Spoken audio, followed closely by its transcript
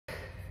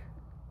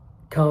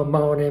Come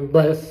on and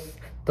bless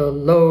the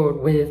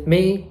Lord with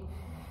me.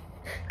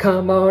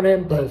 Come on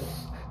and bless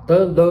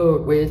the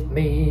Lord with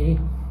me.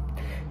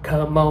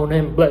 Come on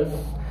and bless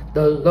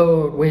the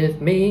Lord with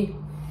me.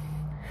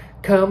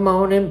 Come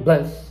on and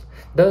bless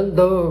the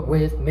Lord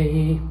with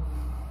me.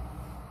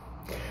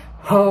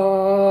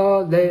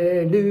 Hallelujah.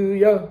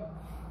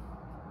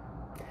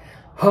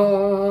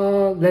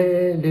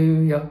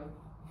 Hallelujah.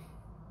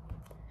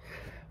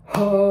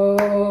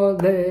 Hallelujah.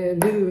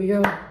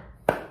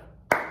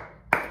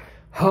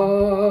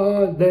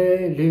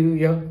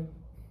 Hallelujah.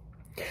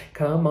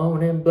 Come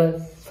on and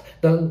bless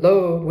the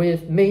Lord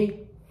with me.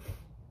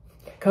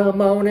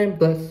 Come on and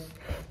bless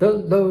the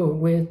Lord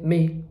with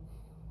me.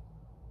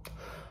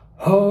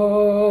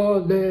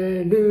 Hallelujah.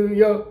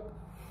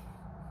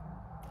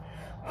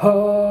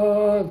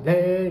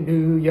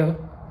 Hallelujah.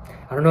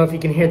 I don't know if you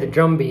can hear the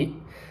drum beat.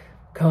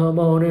 Come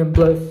on and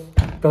bless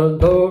the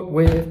Lord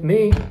with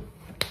me.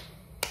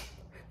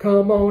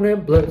 Come on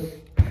and bless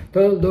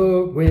the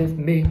Lord with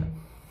me.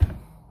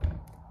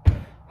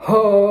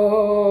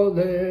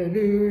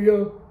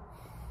 Hallelujah.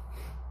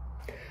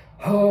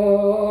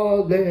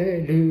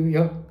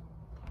 Hallelujah.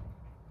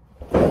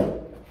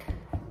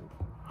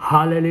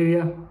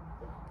 Hallelujah.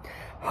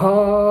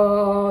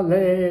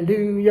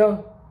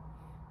 Hallelujah.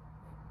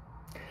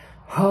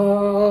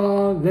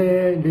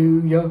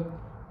 Hallelujah.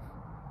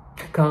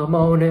 Come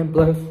on and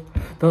bless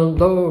the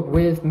Lord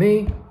with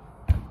me.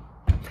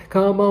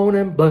 Come on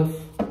and bless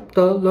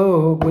the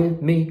Lord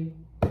with me.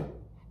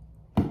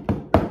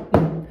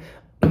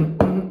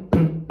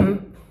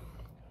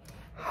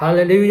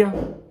 Hallelujah.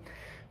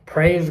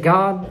 Praise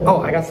God.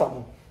 Oh, I got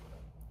something.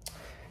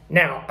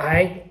 Now,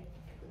 I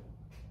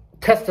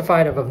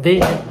testified of a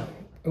vision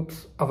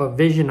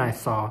I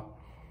saw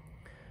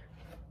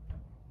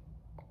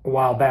a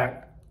while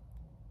back.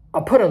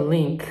 I'll put a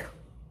link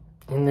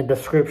in the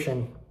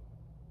description.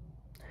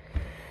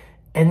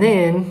 And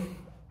then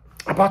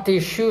I bought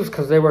these shoes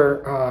because they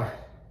were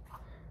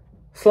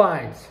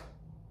slides.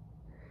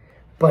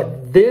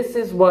 But this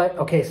is what,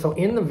 okay, so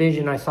in the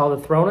vision I saw the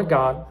throne of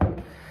God.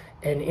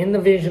 And in the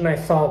vision I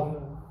saw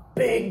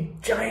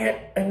big, giant,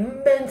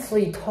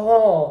 immensely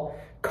tall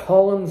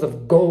columns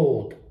of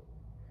gold.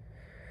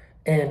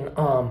 And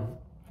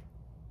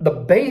the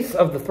base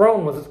of the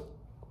throne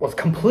was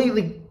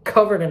completely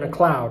covered in a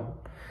cloud.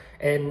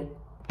 And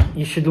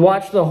you should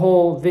watch the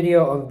whole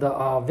video of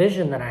the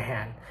vision that I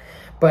had.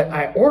 But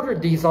I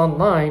ordered these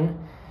online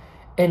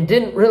and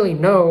didn't really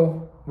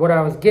know what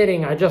I was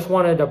getting. I just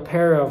wanted a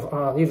pair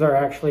of, these are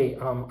actually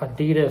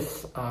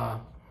Adidas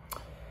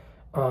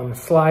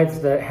slides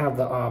that have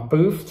the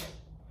Boost.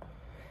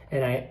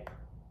 And I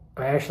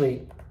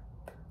actually,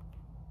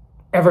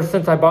 ever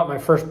since I bought my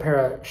first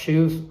pair of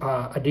shoes,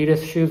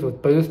 Adidas shoes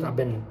with Boost,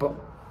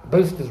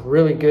 Boost is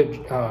really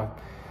good.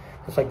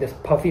 It's like this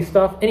puffy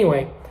stuff.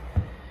 Anyway,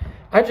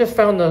 I just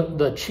found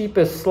the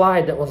cheapest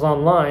slide that was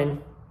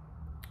online,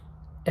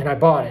 and I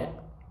bought it.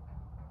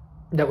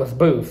 That was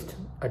Boost,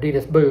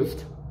 Adidas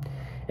Boost.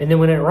 And then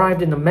when it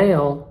arrived in the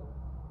mail,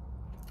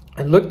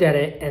 I looked at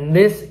it, and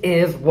this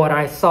is what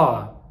I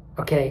saw.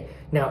 Okay,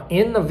 now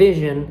in the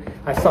vision,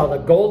 I saw the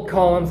gold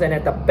columns, and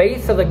at the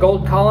base of the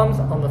gold columns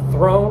on the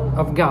throne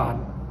of God.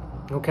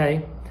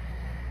 Okay,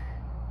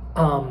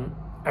 I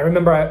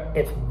remember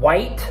it's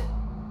white,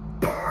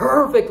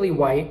 perfectly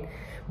white,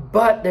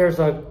 but there's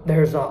a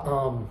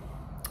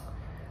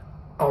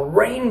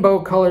rainbow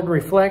colored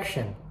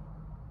reflection.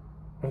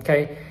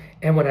 Okay,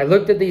 and when I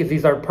looked at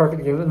these are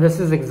perfect. This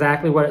is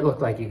exactly what it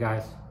looked like, you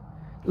guys.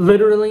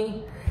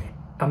 Literally,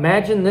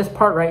 imagine this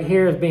part right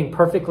here as being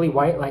perfectly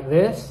white like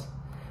this,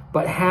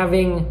 but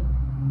having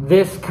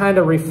this kind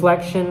of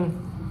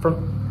reflection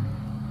from,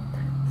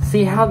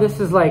 see how this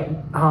is like,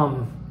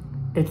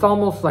 it's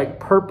almost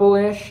like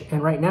purplish,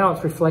 and right now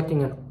it's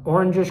reflecting an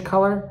orangish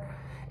color,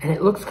 and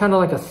it looks kind of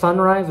like a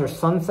sunrise or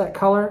sunset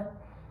color.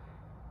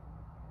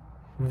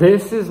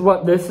 This is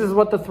what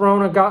the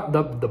throne of God,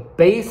 the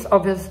base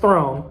of his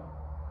throne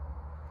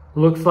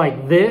looks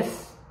like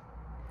this,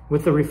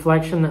 with the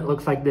reflection that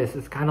looks like this.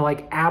 It's kind of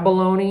like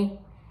abalone,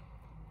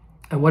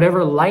 and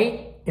whatever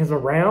light is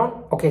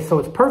around, okay, so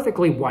it's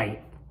perfectly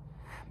white,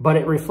 but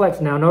it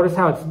reflects. Now notice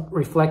how it's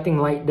reflecting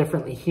light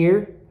differently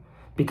here,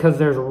 because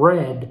there's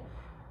red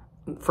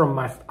from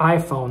my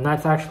iPhone.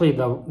 That's actually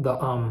the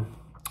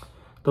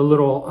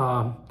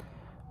little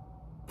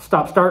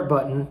stop start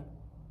button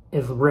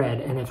is red,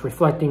 and it's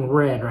reflecting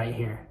red right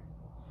here.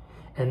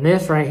 And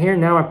this right here,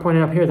 now I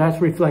pointed up here, that's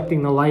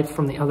reflecting the lights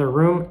from the other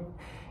room.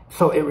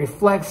 So it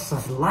reflects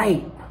this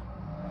light.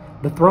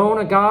 The throne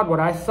of God, what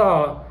I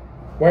saw,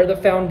 where the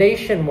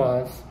foundation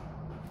was.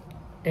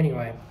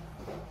 Anyway.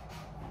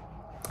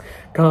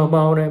 Come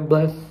on and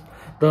bless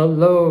the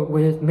Lord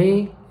with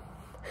me.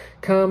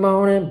 Come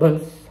on and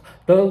bless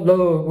the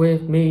Lord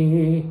with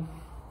me.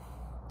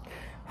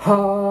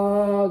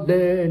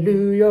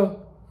 Hallelujah.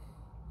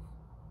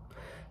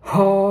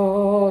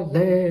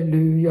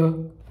 Hallelujah.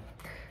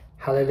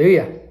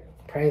 Hallelujah.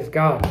 Praise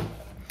God.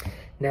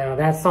 Now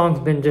that song's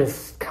been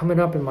just coming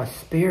up in my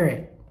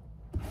spirit.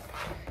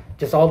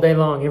 Just all day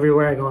long,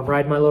 everywhere I go. I'm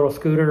riding my little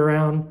scooter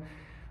around,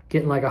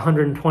 getting like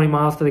 120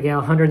 miles to the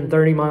gallon,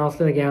 130 miles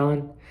to the gallon.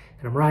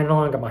 And I'm riding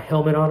along, got my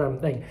helmet on, and I'm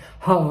thinking,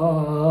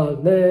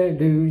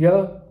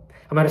 hallelujah.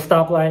 I'm at a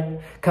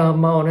stoplight.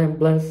 Come on and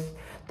bless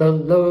the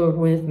Lord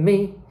with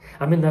me.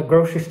 I'm in the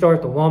grocery store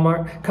at the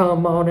Walmart.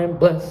 Come on and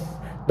bless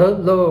the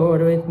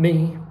Lord with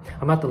me.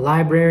 I'm at the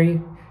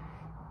library.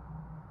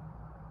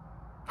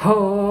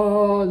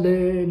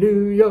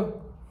 Hallelujah.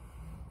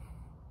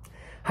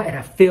 And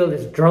I feel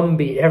this drum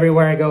beat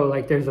everywhere I go,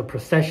 like there's a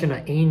procession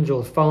of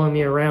angels following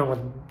me around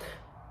with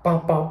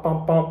bump, bump,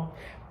 bump, bump,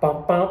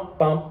 bump, bump,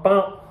 bump,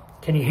 bump.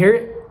 Can you hear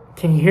it?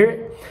 Can you hear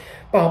it?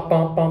 Bump,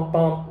 bump, bump,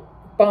 bump,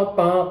 bump,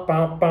 bump,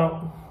 bump,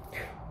 bump.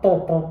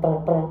 Bump, bump,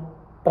 bump, bump,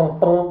 bump,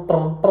 bump,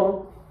 bump,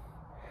 bump.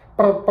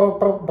 Bump, bump,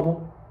 bump, bump,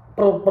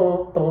 bump,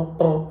 bump, bump,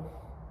 bump.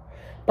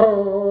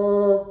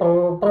 Bump,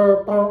 bump,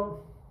 bump,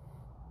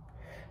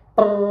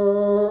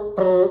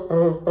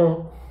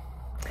 bump.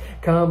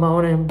 Come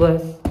on and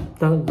bless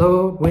the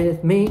Lord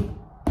with me.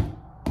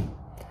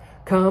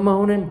 Come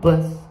on and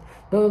bless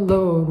the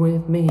Lord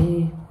with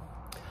me.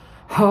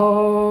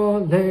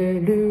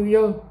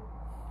 Hallelujah.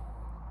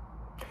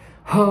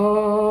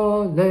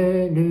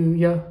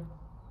 Hallelujah.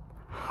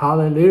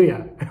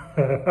 Hallelujah.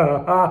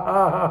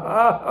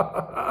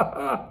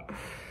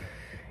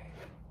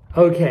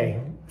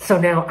 Okay, so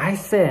now I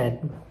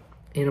said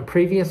in a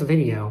previous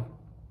video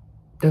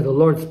that the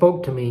Lord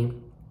spoke to me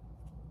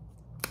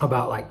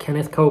about like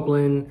Kenneth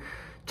Copeland,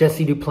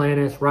 Jesse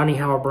Duplantis, Rodney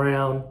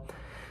Howard-Browne,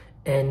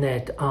 and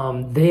that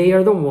they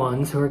are the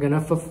ones who are going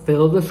to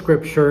fulfill the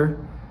scripture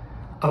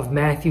of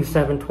Matthew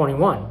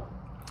 7:21.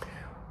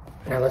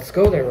 Now let's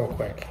go there real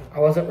quick. I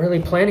wasn't really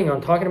planning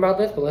on talking about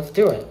this, but let's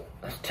do it.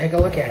 Let's take a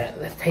look at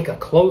it. Let's take a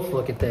close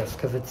look at this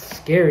because it's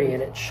scary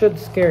and it should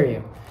scare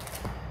you.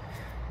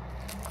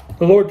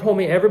 The Lord told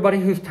me everybody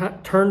who's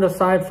turned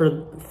aside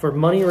for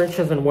money,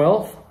 riches, and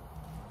wealth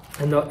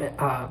and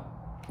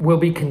will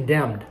be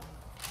condemned.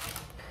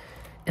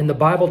 And the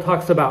Bible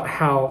talks about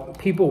how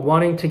people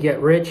wanting to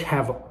get rich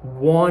have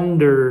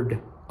wandered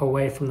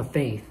away from the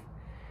faith.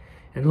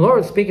 And the Lord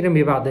was speaking to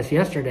me about this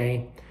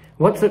yesterday.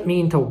 What's it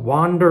mean to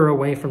wander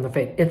away from the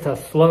faith? It's a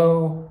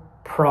slow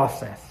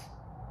process.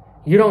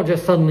 You don't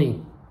just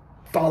suddenly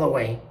fall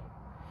away,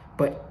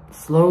 but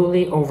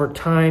slowly over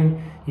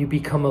time, you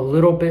become a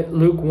little bit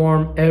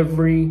lukewarm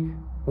every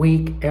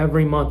week,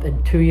 every month.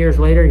 And 2 years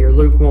later, you're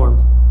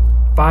lukewarm.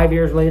 5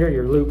 years later,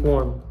 you're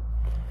lukewarm.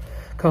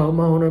 Come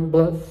on and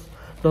bless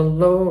the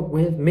Lord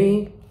with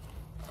me.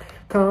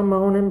 Come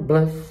on and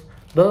bless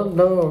the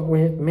Lord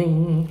with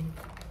me.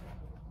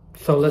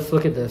 So let's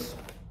look at this.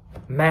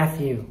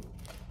 Matthew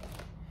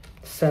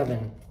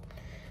 7.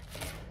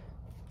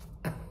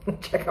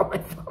 Check out my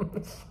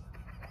thumbs.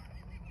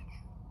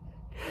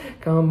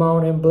 Come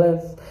on and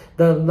bless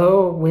the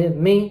Lord with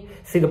me.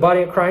 See the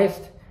body of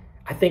Christ?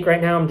 I think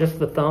right now I'm just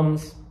the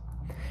thumbs.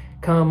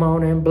 Come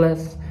on and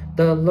bless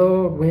the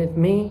Lord with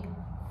me.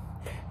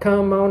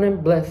 Come on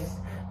and bless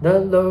the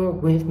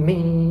Lord with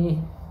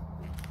me.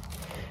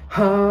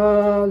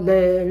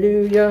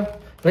 Hallelujah.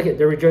 Look at,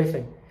 they're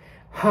rejoicing.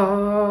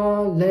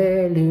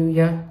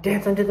 Hallelujah.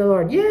 Dance unto the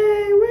Lord. Yay,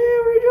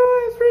 woo,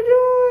 rejoice,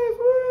 rejoice,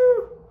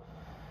 woo.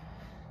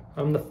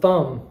 I'm the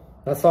thumb.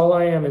 That's all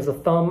I am, is a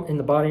thumb in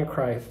the body of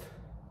Christ.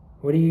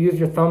 What do you use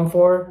your thumb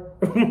for?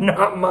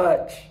 Not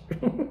much.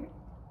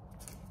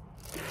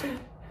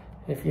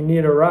 If you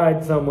need a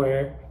ride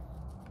somewhere.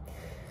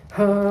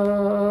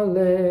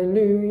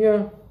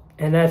 Hallelujah.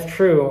 And that's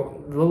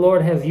true. The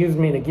Lord has used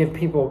me to give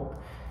people...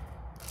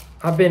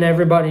 I've been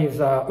everybody's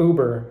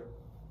Uber.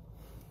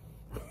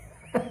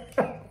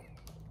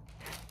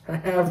 I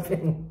have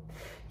been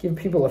giving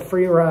people a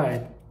free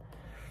ride.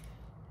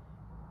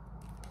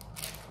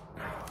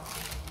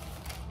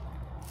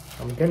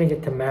 I'm going to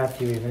get to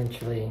Matthew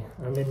eventually.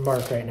 I'm in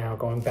Mark right now,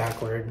 going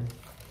backward.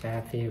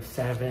 Matthew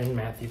 7,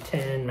 Matthew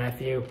 10,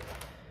 Matthew.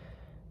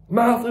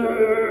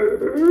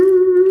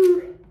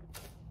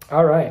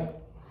 All right.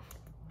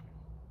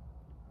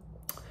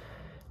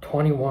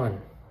 21.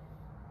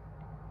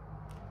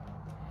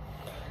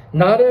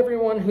 Not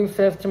everyone who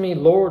says to me,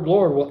 Lord,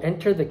 Lord, will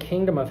enter the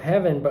kingdom of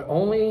heaven, but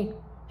only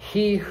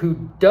he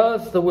who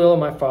does the will of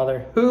my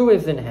Father who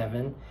is in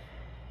heaven.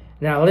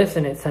 Now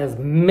listen, it says,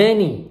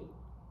 many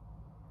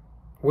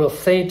will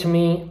say to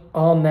me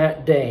on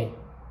that day.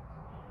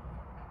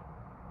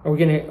 We're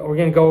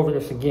gonna go over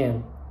this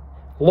again.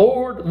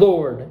 Lord,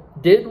 Lord,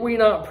 did we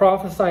not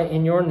prophesy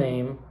in your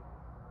name,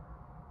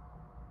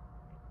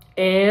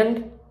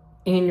 and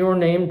in your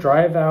name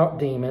drive out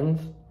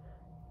demons,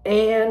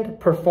 and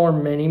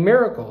perform many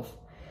miracles?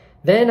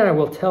 Then I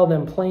will tell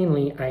them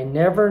plainly, I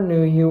never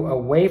knew you.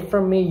 Away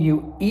from me,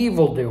 you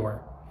evildoer.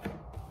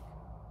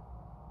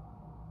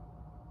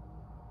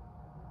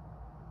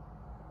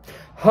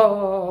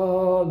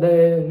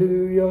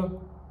 Hallelujah.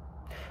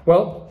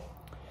 Well,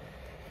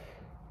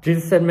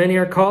 Jesus said, many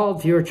are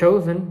called, few are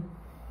chosen.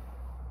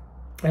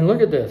 And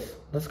look at this.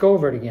 Let's go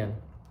over it again.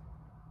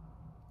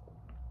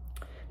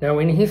 Now,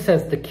 when he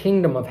says the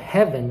kingdom of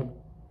heaven,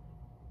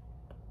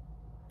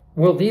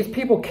 Well, these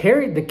people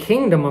carried the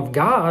kingdom of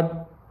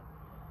God,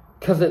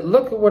 because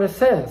look at what it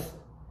says.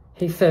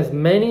 He says,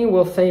 many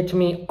will say to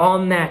me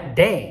on that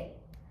day.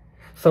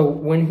 So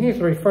when he's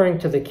referring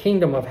to the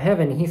kingdom of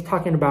heaven, he's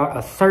talking about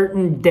a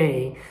certain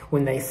day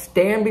when they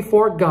stand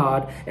before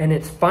God and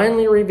it's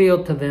finally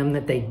revealed to them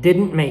that they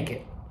didn't make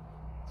it.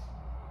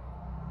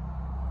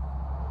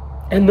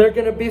 And they're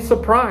going to be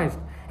surprised.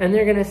 And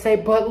they're going to say,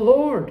 but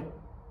Lord,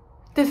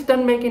 this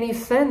doesn't make any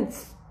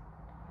sense.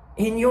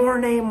 In your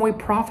name we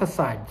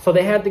prophesied. So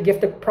they had the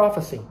gift of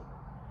prophecy.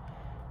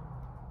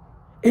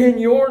 In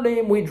your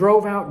name we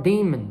drove out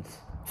demons.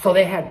 So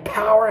they had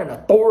power and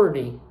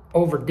authority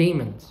over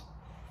demons.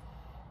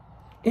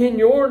 In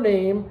your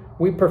name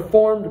we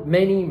performed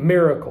many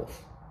miracles.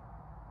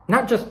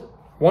 Not just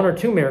one or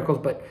two miracles,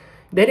 but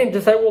they didn't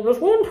just say, well, this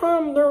one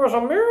time there was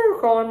a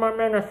miracle in my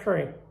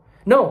ministry.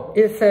 No,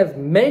 it says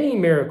many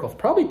miracles.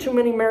 Probably too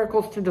many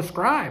miracles to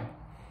describe.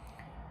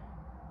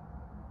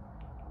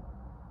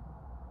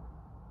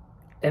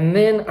 And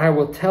then I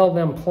will tell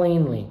them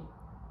plainly.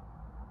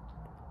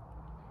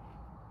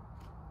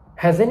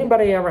 Has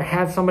anybody ever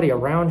had somebody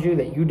around you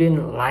that you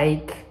didn't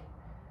like,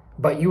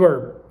 but you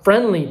were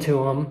friendly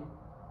to them,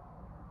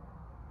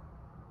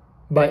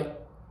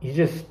 but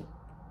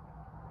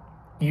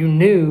you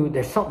knew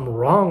there's something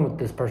wrong with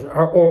this person,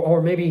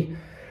 or maybe,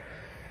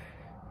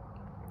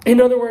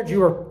 in other words,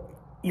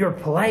 you're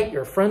polite,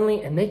 you're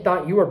friendly, and they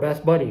thought you were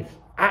best buddies.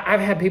 I've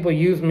had people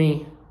use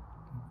me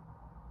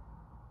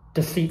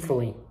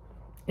deceitfully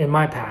in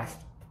my past.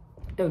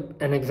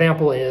 An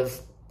example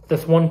is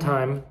this one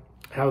time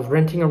I was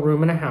renting a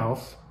room in a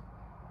house,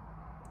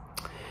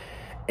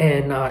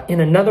 and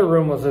in another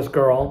room was this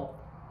girl,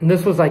 and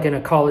this was like in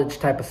a college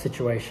type of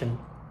situation.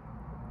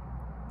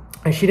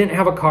 And she didn't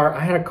have a car.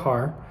 I had a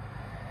car.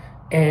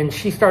 And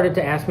she started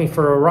to ask me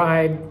for a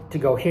ride to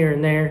go here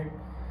and there.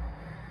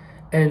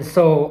 And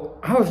so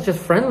I was just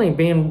friendly,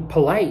 being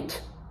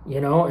polite,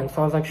 And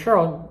so I was like, sure,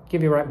 I'll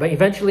give you a ride. But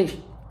eventually,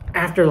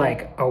 after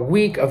like a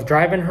week of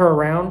driving her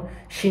around,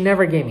 she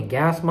never gave me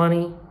gas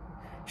money.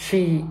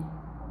 She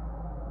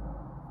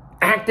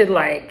acted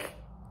like,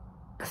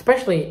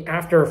 especially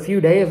after a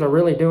few days of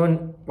really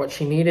doing what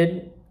she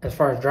needed as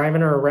far as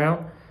driving her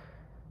around,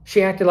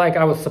 she acted like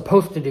I was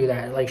supposed to do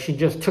that. Like she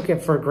just took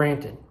it for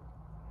granted.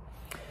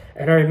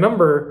 And I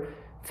remember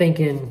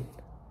thinking,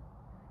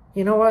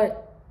 you know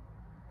what?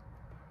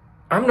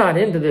 I'm not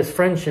into this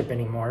friendship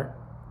anymore,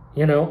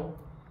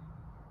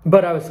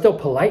 But I was still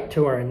polite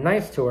to her and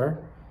nice to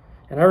her.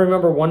 And I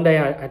remember one day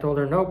I told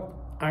her, nope,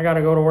 I got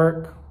to go to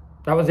work.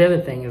 That was the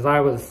other thing, is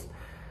I was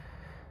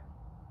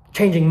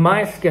changing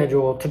my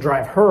schedule to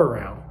drive her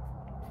around.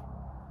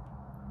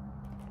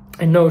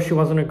 And no, she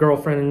wasn't a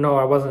girlfriend. And no,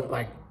 I wasn't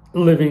like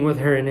living with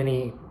her in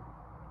any,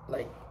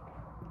 like,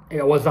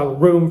 it was a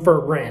room for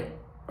rent,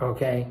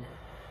 okay,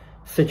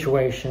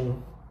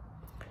 situation.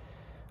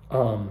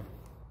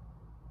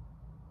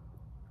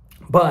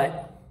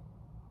 But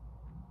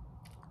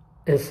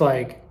it's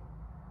like,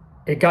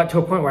 it got to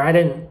a point where I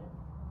didn't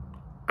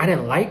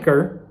like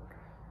her.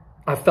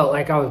 I felt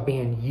like I was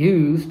being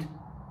used.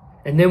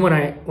 And then when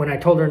I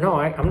told her, no,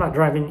 I'm not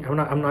driving,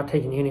 I'm not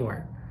taking you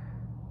anywhere,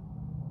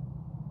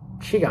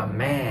 she got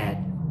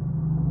mad.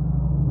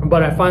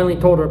 But I finally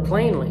told her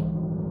plainly,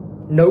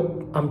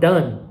 nope, I'm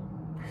done.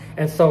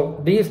 And so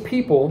these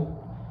people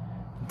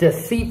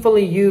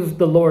deceitfully used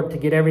the Lord to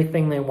get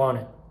everything they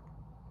wanted.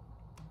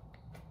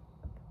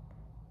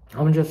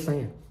 I'm just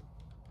saying.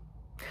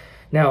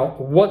 Now,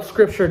 what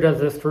scripture does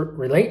this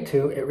relate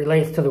to? It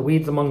relates to the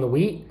weeds among the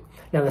wheat.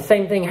 Now, the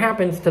same thing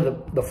happens to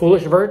the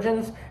foolish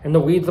virgins and the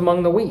weeds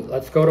among the wheat.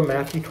 Let's go to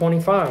Matthew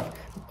 25.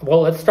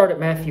 Well, let's start at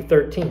Matthew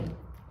 13,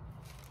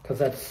 because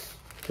that's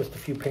just a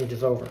few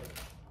pages over.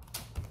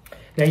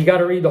 Now, you got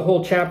to read the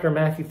whole chapter,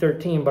 Matthew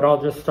 13, but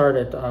I'll just start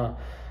at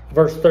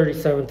verse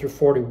 37 through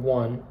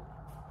 41.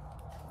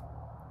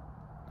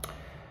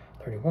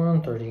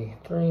 31,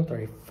 33,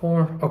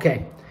 34.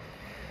 Okay.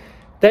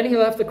 Then he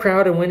left the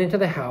crowd and went into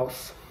the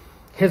house.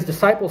 His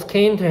disciples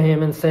came to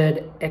him and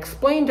said,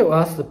 explain to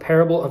us the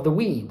parable of the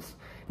weeds.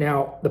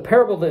 Now, the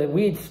parable of the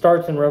weeds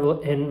starts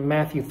in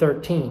Matthew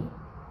 13,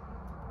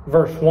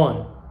 verse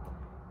 1.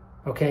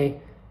 Okay?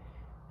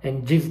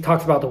 And Jesus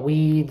talks about the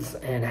weeds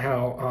and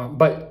how,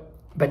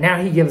 but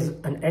now he gives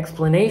an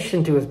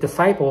explanation to his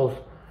disciples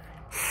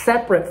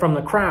separate from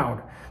the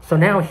crowd. So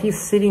now he's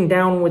sitting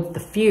down with the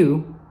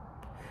few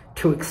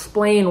to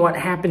explain what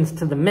happens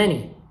to the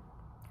many.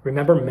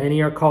 Remember,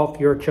 many are called,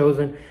 few are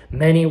chosen.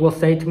 Many will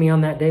say to me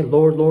on that day,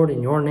 Lord, Lord,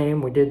 in your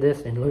name we did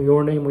this, in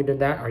your name we did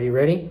that. Are you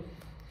ready?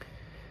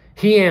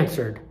 He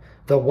answered,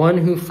 the one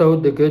who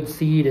sowed the good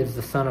seed is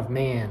the Son of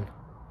Man.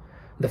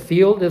 The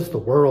field is the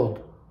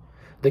world.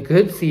 The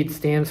good seed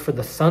stands for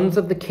the sons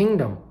of the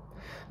kingdom.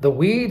 The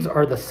weeds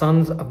are the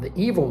sons of the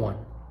evil one,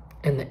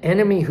 and the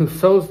enemy who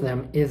sows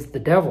them is the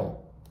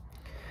devil.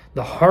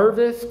 The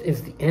harvest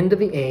is the end of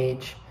the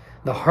age.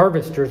 The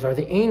harvesters are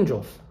the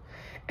angels.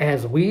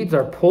 As weeds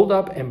are pulled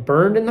up and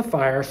burned in the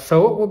fire,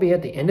 so it will be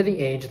at the end of the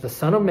age. The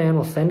Son of Man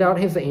will send out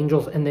his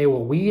angels, and they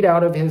will weed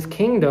out of his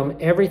kingdom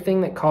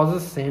everything that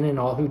causes sin and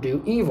all who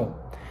do evil.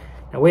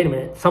 Now, wait a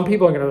minute. Some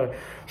people are going to say,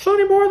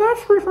 Sonny boy,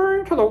 that's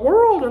referring to the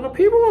world and the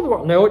people of the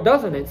world. No, it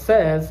doesn't. It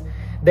says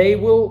they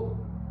will,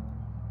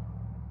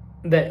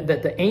 that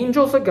the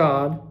angels of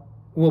God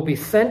will be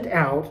sent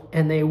out,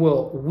 and they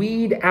will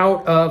weed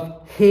out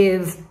of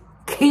his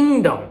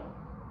kingdom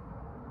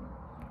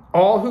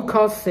all who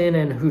cause sin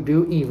and who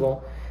do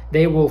evil.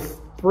 They will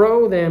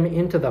throw them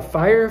into the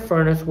fire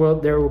furnace, where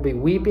there will be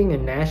weeping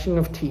and gnashing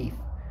of teeth.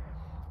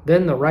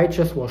 Then the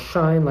righteous will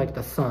shine like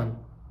the sun.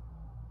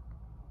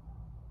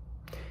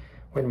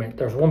 Wait a minute,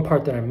 there's one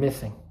part that I'm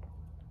missing.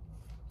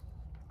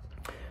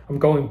 I'm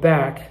going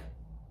back.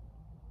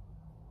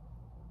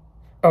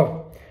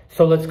 Oh,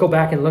 so let's go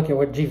back and look at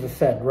what Jesus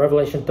said.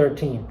 Revelation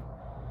 13,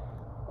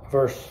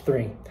 verse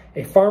 3.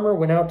 A farmer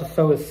went out to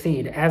sow his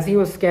seed. As he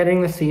was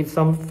scattering the seed,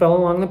 some fell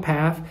along the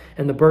path,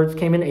 and the birds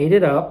came and ate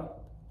it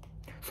up.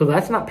 So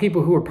that's not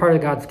people who were part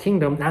of God's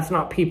kingdom. That's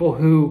not people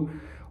who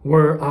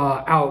were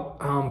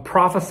out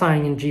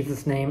prophesying in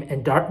Jesus' name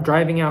and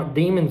driving out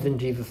demons in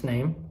Jesus'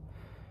 name.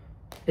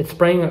 It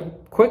sprang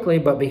up quickly,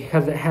 but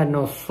because it had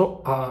no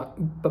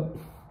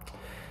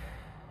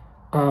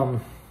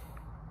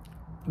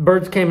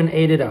birds came and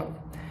ate it up.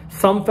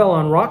 Some fell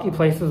on rocky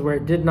places where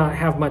it did not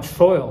have much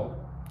soil.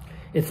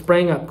 It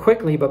sprang up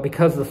quickly, but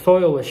because the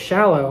soil was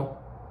shallow,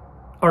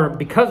 or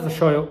because the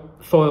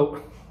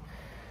soil,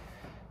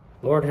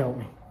 Lord help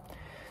me.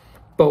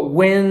 But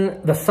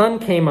when the sun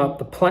came up,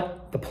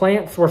 the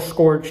plants were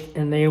scorched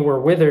and they were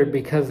withered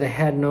because they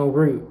had no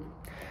root.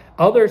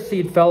 Other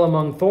seed fell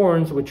among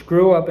thorns, which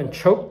grew up and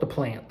choked the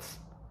plants.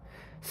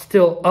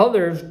 Still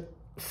others'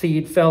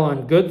 seed fell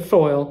on good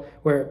soil,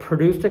 where it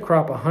produced a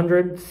crop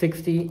 100,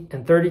 60,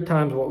 and 30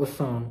 times what was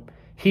sown.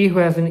 He who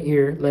has an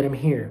ear, let him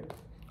hear.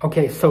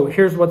 Okay, so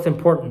here's what's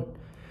important.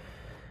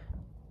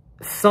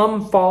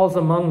 Some falls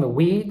among the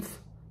weeds,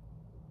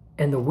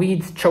 and the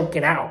weeds choke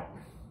it out.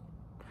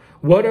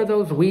 What are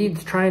those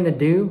weeds trying to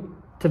do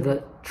to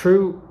the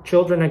true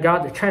children of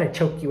God? They're trying to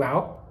choke you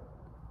out.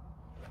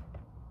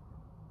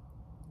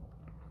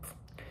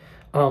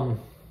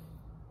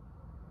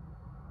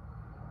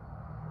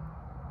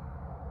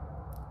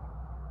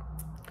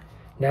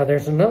 Now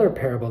there's another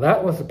parable.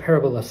 That was the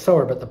parable of the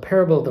sower, but the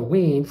parable of the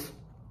weeds,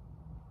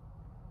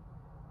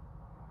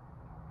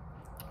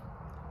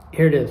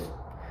 here it is.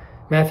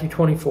 Matthew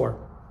 24,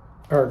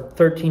 or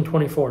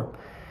 13:24.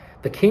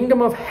 The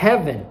kingdom of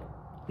heaven,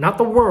 not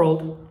the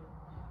world,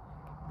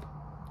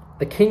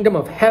 the kingdom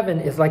of heaven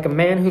is like a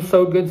man who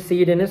sowed good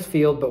seed in his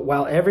field, but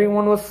while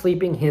everyone was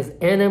sleeping, his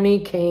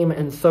enemy came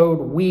and sowed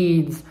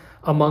weeds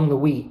among the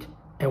wheat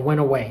and went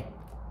away.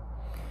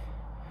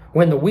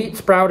 When the wheat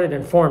sprouted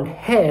and formed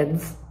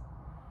heads,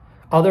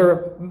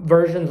 other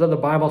versions of the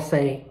Bible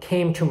say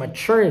came to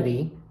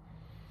maturity,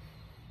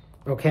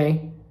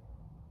 okay?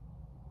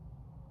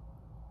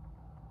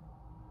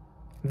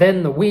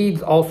 Then the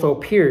weeds also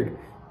appeared,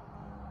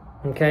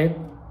 okay?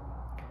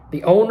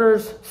 The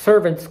owner's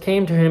servants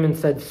came to him and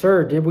said,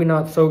 Sir, did we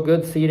not sow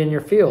good seed in your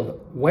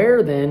field?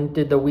 Where then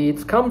did the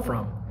weeds come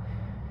from?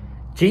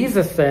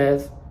 Jesus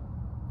says,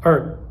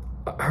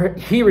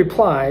 he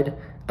replied,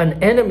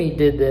 an enemy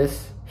did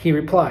this. He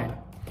replied.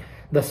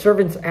 The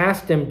servants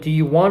asked him, do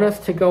you want us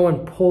to go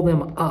and pull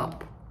them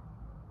up?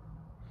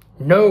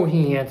 No,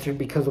 he answered,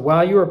 because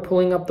while you are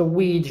pulling up the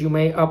weeds, you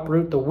may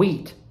uproot the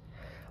wheat.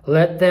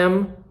 Let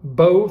them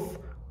both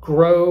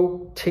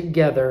grow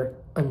together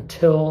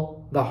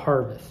until the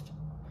harvest.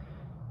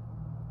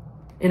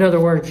 In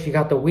other words, you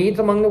got the weeds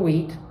among the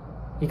wheat,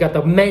 you got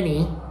the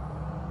many,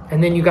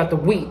 and then you got the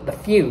wheat, the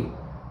few,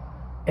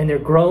 and they're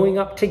growing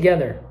up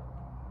together,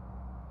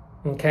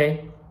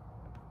 okay,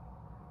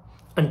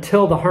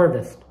 until the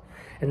harvest.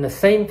 And the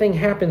same thing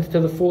happens to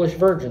the foolish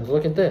virgins.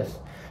 Look at this.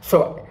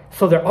 So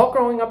they're all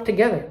growing up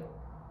together,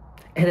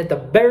 and at the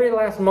very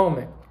last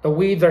moment, the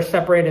weeds are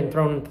separated and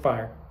thrown into the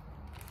fire.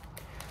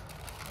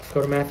 Let's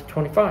go to Matthew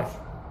 25.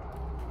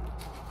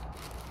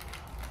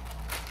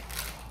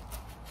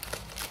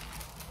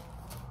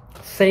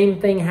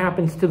 Same thing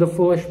happens to the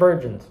foolish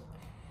virgins.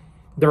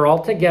 They're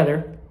all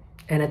together,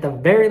 and at the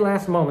very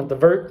last moment,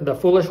 the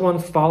foolish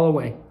ones fall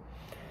away.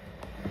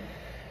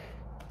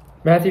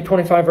 Matthew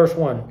 25, verse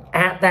 1.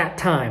 At that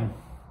time.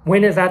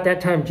 When is at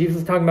that time? Jesus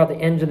is talking about the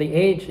end of the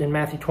age in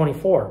Matthew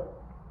 24.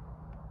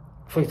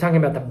 So he's talking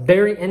about the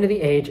very end of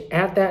the age.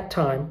 At that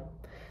time,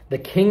 the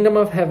kingdom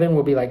of heaven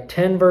will be like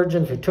 10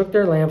 virgins who took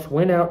their lamps,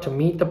 went out to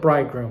meet the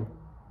bridegroom.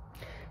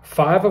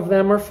 5 of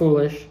them were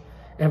foolish,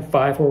 and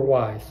 5 were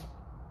wise.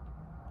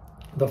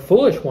 The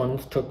foolish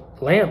ones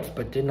took lamps,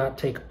 but did not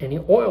take any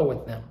oil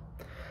with them.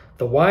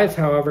 The wise,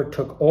 however,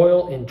 took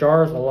oil in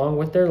jars along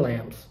with their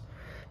lamps.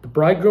 The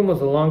bridegroom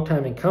was a long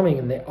time in coming,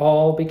 and they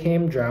all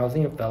became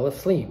drowsy and fell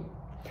asleep.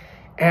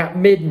 At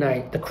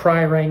midnight, the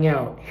cry rang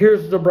out,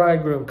 Here's the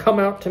bridegroom, come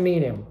out to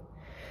meet him.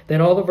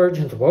 Then all the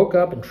virgins woke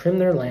up and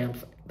trimmed their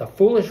lamps. The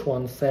foolish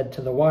ones said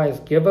to the wise,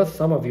 Give us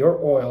some of your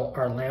oil,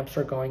 our lamps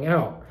are going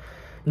out.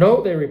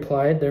 No, they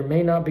replied, there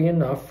may not be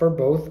enough for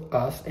both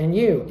us and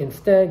you.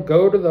 Instead,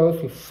 go to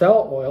those who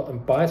sell oil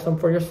and buy some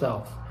for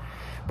yourselves.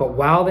 But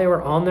while they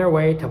were on their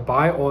way to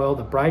buy oil,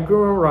 the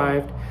bridegroom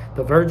arrived.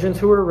 The virgins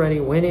who were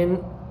ready went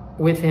in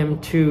with him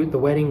to the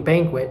wedding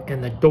banquet,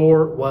 and the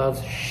door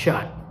was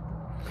shut.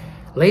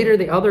 Later,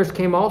 the others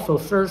came also.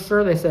 Sir,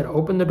 sir, they said,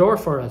 open the door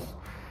for us.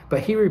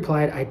 But he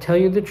replied, I tell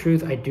you the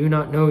truth, I do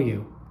not know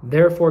you.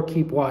 Therefore,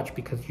 keep watch,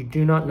 because you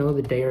do not know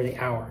the day or the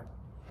hour.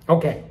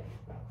 Okay.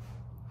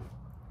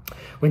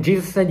 When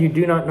Jesus said you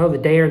do not know the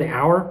day or the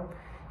hour,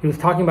 he was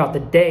talking about the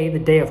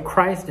day of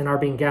Christ and our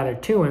being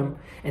gathered to him,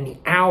 and the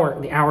hour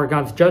of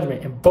God's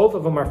judgment. And both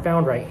of them are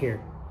found right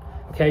here.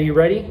 Okay, you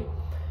ready?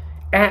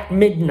 At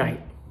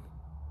midnight,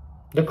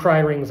 the cry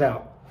rings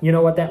out. You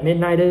know what that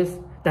midnight is?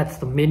 That's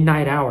the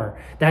midnight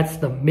hour. That's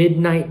the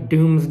midnight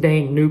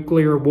doomsday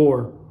nuclear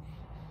war.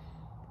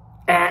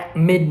 At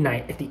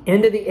midnight, at the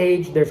end of the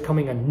age, there's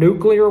coming a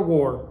nuclear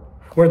war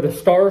where the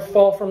stars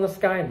fall from the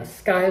sky and the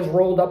sky is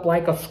rolled up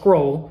like a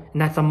scroll,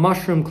 and that's a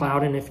mushroom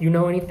cloud. And if you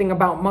know anything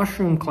about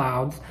mushroom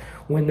clouds,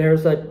 when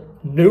there's a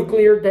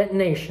nuclear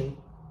detonation,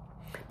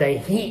 the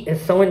heat is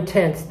so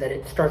intense that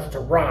it starts to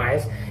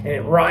rise, and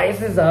it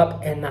rises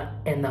up, and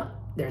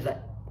there's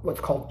what's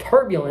called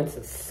turbulence.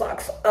 It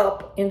sucks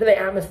up into the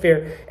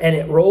atmosphere, and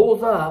it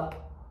rolls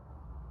up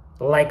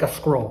like a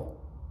scroll.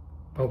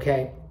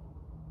 Okay?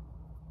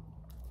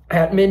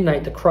 At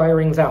midnight, the cry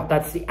rings out.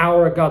 That's the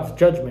hour of God's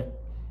judgment.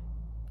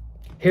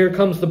 Here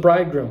comes the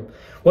bridegroom.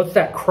 What's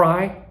that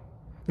cry?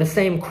 The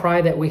same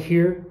cry that we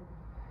hear,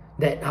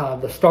 that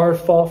the stars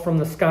fall from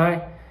the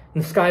sky,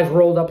 and the sky is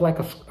rolled up like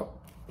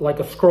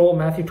a scroll.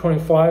 Matthew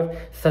 25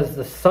 says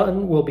the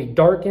sun will be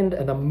darkened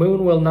and the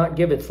moon will not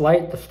give its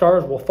light. The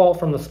stars will fall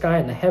from the sky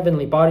and the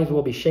heavenly bodies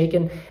will be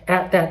shaken.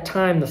 At that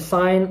time, the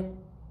sign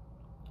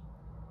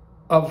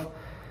of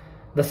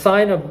the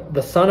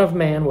Son of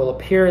Man will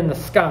appear in the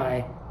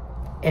sky,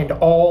 and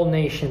all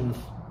nations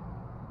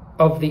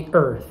of the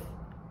earth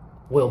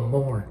will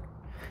mourn.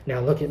 Now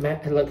look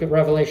at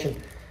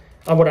Revelation.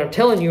 What I'm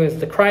telling you is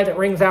the cry that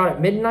rings out at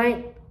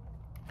midnight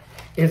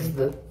is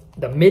the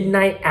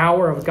midnight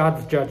hour of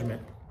God's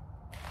judgment.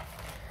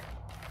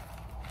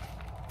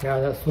 Now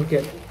let's look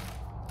at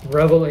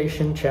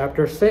Revelation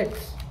chapter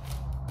 6.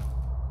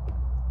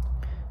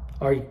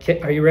 Are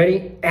you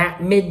ready?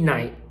 At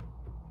midnight,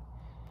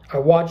 I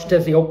watched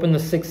as he opened the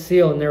sixth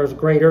seal, and there was a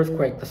great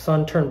earthquake. The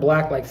sun turned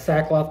black like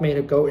sackcloth made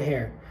of goat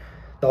hair.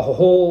 The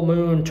whole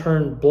moon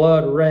turned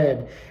blood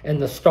red,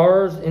 and the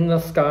stars in the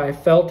sky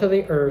fell to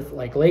the earth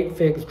like late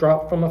figs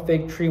dropped from a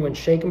fig tree when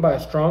shaken by a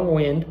strong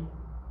wind.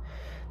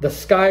 The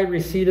sky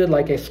receded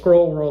like a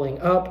scroll rolling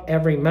up.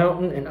 Every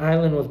mountain and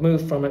island was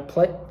moved from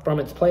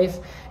its place.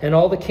 And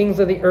all the kings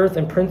of the earth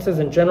and princes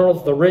and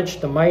generals, the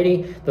rich, the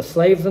mighty, the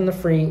slaves and the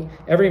free,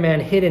 every man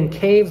hid in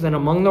caves and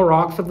among the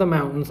rocks of the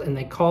mountains. And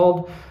they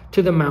called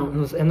to the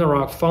mountains and the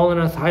rocks, fall on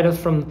us, hide us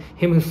from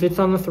him who sits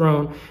on the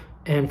throne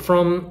and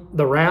from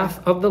the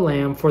wrath of the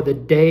Lamb, for the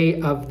day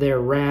of their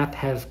wrath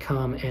has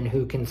come, and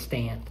who can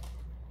stand?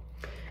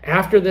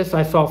 After this,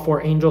 I saw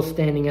four angels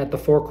standing at the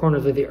four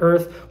corners of the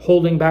earth,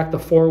 holding back the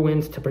four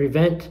winds to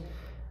prevent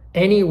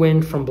any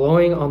wind from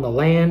blowing on the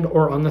land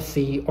or on the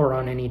sea or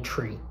on any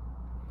tree.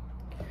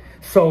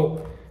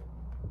 So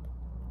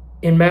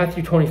in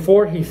Matthew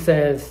 24, he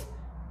says,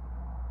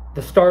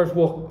 the stars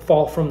will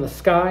fall from the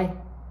sky,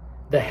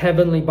 the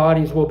heavenly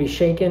bodies will be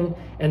shaken,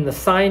 and the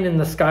sign in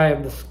the sky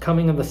of the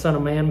coming of the Son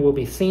of Man will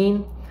be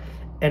seen,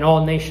 and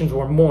all nations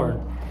will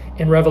mourn.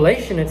 In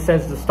Revelation, it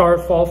says the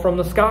stars fall from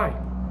the sky.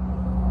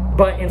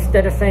 But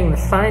instead of saying the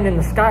sign in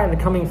the sky, the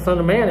coming Son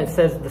of Man, it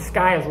says the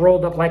sky is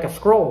rolled up like a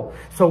scroll.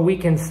 So we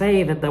can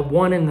say that the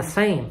one and the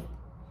same,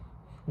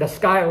 the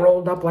sky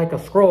rolled up like a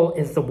scroll,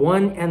 is the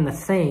one and the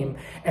same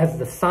as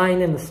the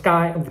sign in the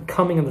sky of the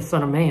coming of the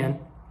Son of Man.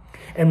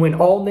 And when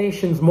all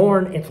nations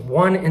mourn, it's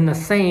one and the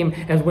same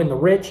as when the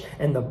rich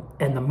and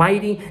the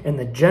mighty and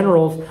the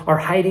generals are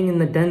hiding in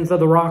the dens of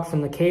the rocks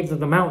and the caves of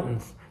the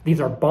mountains. These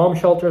are bomb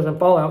shelters and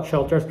fallout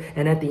shelters.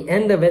 And at the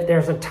end of it,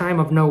 there's a time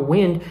of no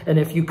wind. And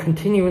if you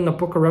continue in the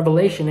book of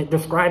Revelation, it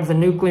describes a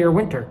nuclear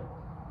winter.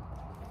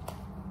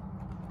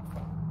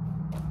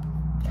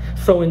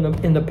 So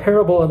in the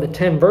parable of the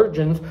 10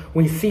 virgins,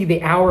 we see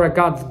the hour of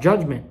God's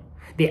judgment.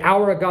 The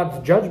hour of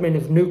God's judgment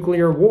is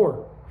nuclear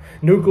war.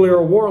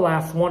 Nuclear war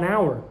lasts 1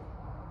 hour.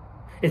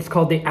 It's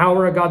called the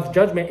hour of God's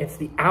judgment. It's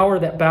the hour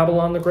that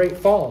Babylon the Great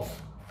falls.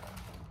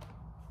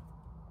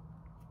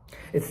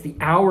 It's the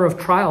hour of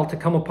trial to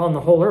come upon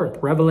the whole earth.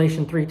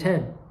 Revelation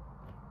 3:10.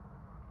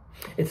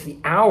 It's the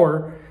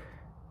hour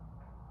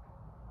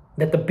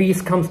that the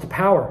beast comes to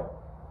power.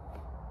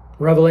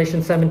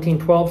 Revelation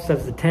 17:12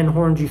 says the 10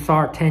 horns you saw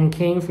are 10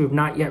 kings who have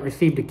not yet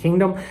received a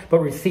kingdom, but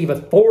receive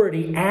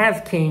authority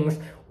as kings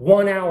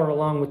 1 hour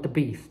along with the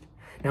beast.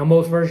 Now,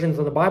 most versions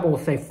of the Bible will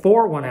say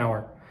for 1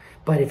 hour.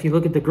 But if you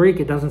look at the Greek,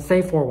 it doesn't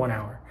say for 1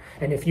 hour.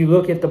 And if you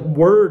look at the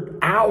word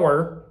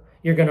hour,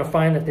 you're going to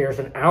find that there's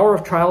an hour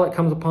of trial that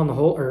comes upon the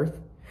whole earth.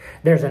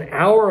 There's an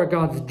hour of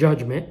God's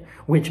judgment,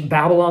 which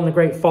Babylon the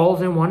Great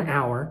falls in 1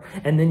 hour.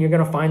 And then you're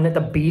going to find that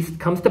the beast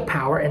comes to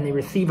power and they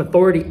receive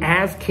authority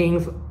as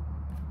kings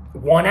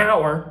 1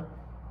 hour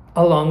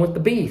along with the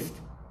beast.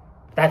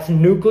 That's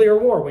nuclear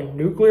war. When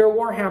nuclear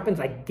war happens,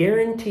 I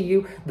guarantee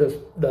you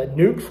the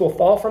nukes will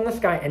fall from the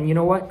sky. And you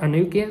know what a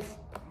nuke is?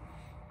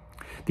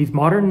 These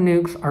modern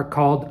nukes are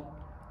called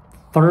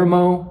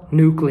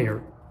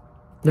thermonuclear.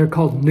 They're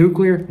called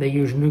nuclear. They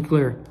use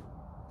nuclear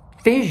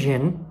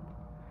fission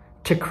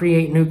to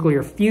create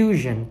nuclear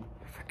fusion.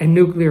 And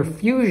nuclear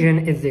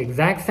fusion is the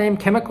exact same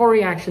chemical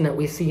reaction that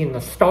we see in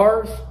the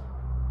stars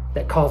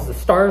that cause the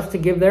stars to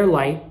give their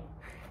light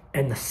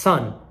and the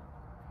sun.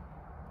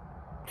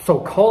 So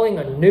calling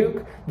a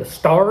nuke the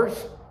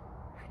stars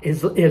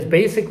is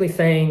basically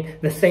saying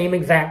the same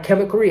exact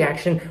chemical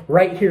reaction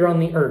right here on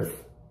the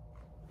earth.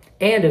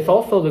 And it's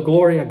also the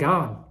glory of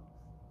God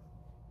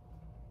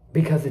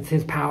because it's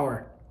his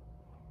power.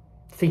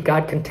 See,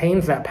 God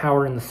contains that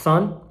power in the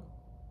sun.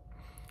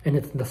 And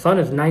the sun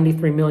is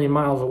 93 million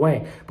miles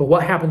away. But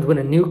what happens when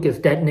a nuke is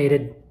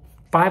detonated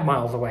 5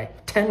 miles away,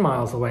 10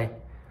 miles away?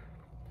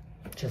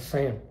 Just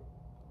saying.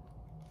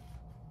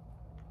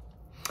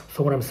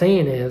 So what I'm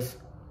saying is,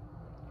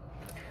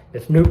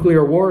 this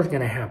nuclear war is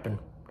going to happen.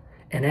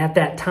 And at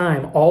that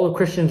time, all the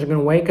Christians are going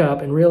to wake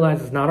up and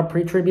realize it's not a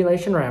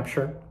pre-tribulation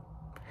rapture.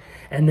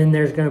 And then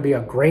there's going to be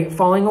a great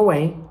falling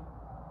away.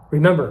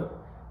 Remember,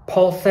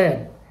 Paul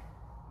said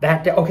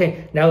that day.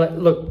 Okay, now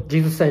look,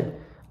 Jesus said,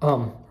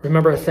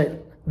 remember I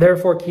said,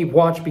 therefore keep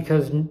watch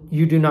because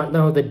you do not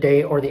know the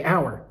day or the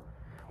hour.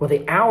 Well,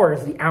 the hour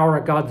is the hour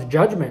of God's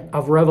judgment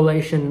of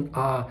Revelation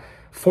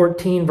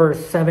 14,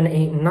 verse 7,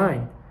 8, and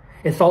 9.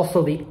 It's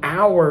also the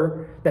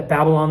hour that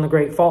Babylon the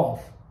Great falls.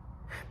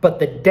 But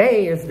the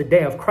day is the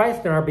day of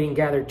Christ and our being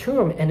gathered to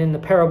him. And in the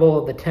parable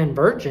of the 10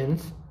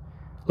 virgins,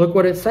 look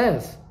what it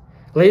says.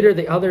 Later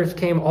the others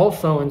came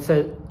also and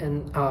said,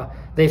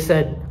 they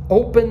said,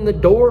 open the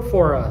door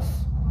for us.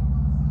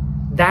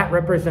 That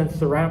represents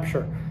the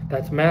rapture.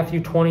 That's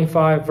Matthew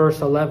 25, verse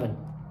 11.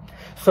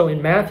 So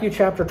in Matthew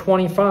chapter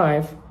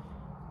 25,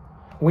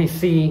 we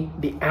see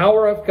the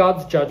hour of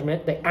God's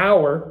judgment, the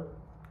hour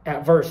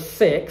at verse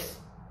 6.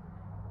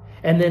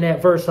 And then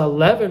at verse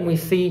 11, we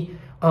see,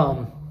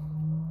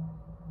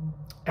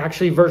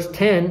 actually verse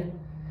 10,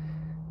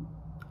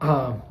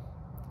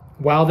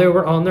 while they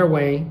were on their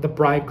way, the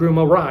bridegroom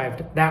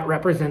arrived. That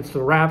represents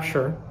the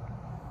rapture.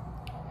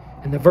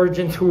 And the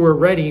virgins who were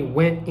ready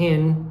went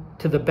in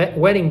to the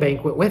wedding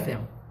banquet with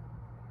him.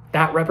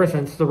 That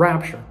represents the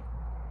rapture.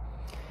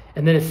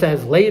 And then it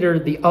says, later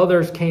the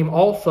others came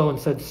also and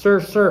said,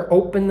 Sir,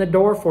 open the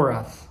door for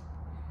us.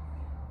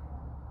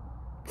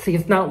 See,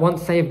 it's not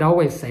once saved,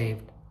 always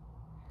saved.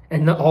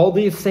 And all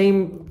these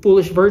same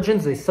foolish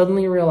virgins, they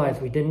suddenly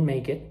realize we didn't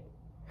make it.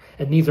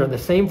 And these are the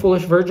same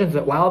foolish virgins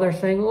that while they're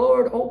saying,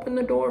 Lord, open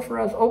the door for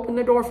us, open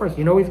the door for us.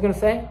 You know what he's going to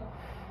say?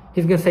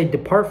 He's going to say,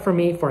 depart from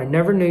me, for I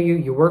never knew you,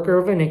 you worker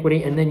of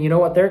iniquity. And then you know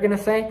what they're going to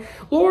say?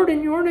 Lord,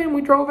 in your name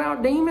we drove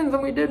out demons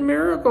and we did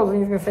miracles. And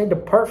he's going to say,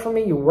 depart from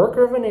me, you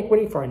worker of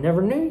iniquity, for I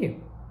never knew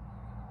you.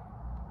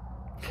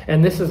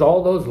 And this is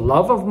all those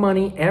love of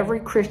money,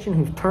 every Christian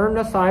who's turned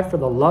aside for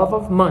the love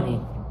of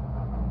money.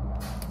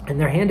 And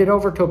they're handed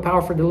over to a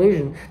powerful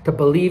delusion to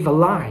believe a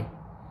lie.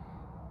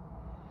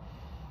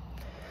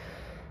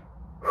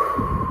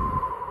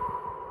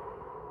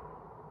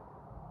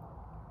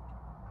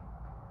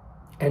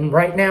 And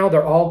right now,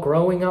 they're all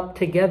growing up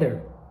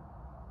together.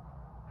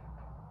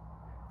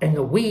 And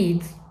the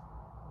weeds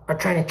are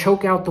trying to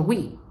choke out the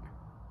wheat.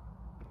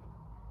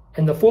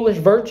 And the foolish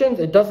virgins,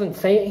 it doesn't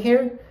say it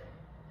here,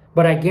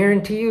 but I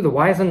guarantee you the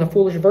wise and the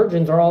foolish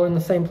virgins are all in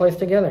the same place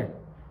together.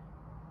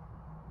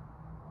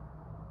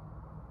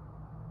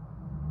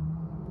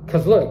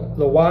 Because look,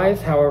 the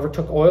wise, however,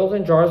 took oils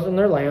and jars in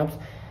their lamps.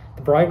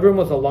 The bridegroom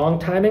was a long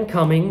time in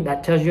coming.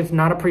 That tells you it's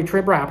not a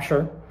pre-trib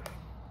rapture.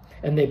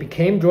 And they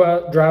became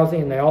drowsy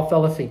and they all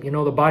fell asleep. You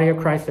know, the body of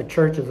Christ, the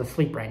church, is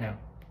asleep right now.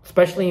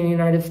 Especially in the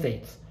United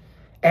States.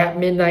 At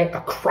midnight,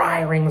 a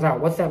cry rings out.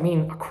 What's that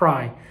mean, a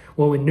cry?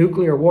 Well, when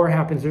nuclear war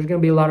happens, there's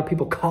going to be a lot of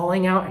people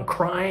calling out and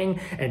crying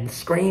and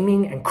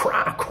screaming and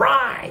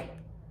cry.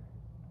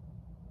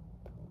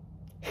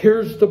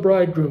 Here's the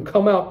bridegroom.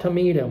 Come out to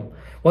meet him.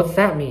 What's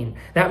that mean?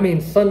 That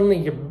means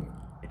suddenly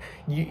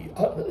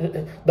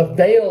the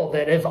veil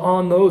that is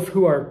on those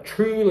who are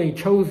truly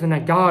chosen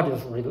of God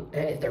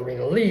they're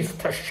released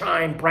to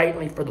shine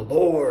brightly for the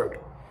Lord.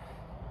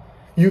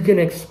 You can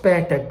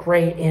expect a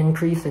great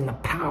increase in the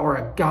power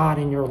of God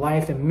in your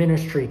life and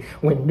ministry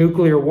when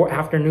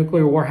after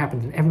nuclear war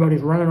happens and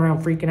everybody's running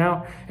around freaking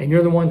out and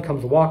you're the one who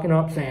comes walking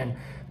up saying,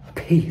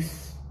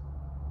 peace.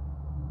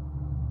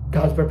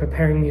 God's been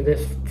preparing me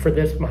for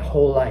this my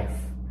whole life.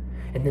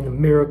 And then the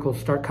miracles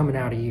start coming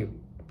out of you.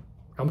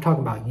 I'm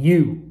talking about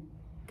you,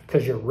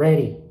 because you're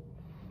ready.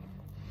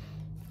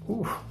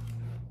 Ooh.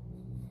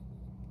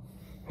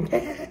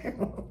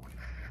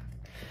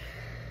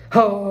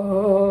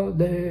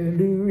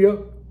 Hallelujah.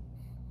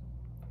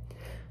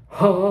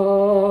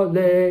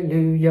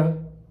 Hallelujah.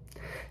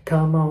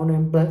 Come on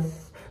and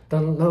bless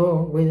the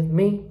Lord with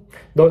me.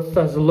 Thus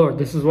says the Lord.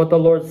 This is what the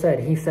Lord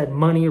said. He said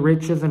money,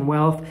 riches, and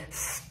wealth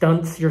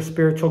stunts your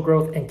spiritual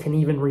growth and can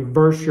even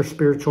reverse your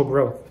spiritual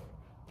growth.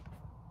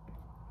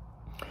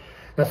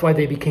 That's why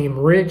they became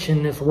rich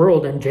in this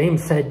world. And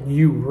James said,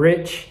 you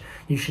rich,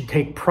 you should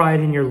take pride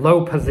in your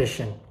low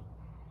position.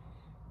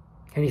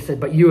 And he said,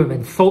 but you have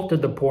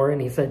insulted the poor.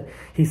 And he said,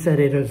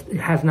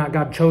 has not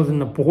God chosen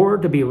the poor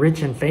to be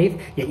rich in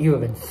faith? Yet you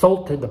have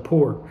insulted the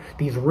poor.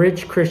 These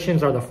rich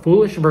Christians are the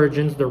foolish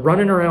virgins. They're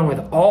running around with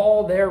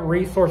all their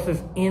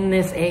resources in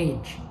this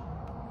age.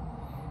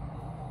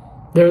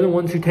 They're the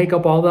ones who take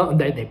up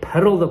they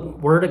peddle the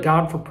word of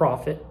God for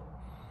profit.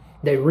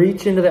 They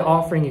reach into the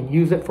offering and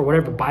use it for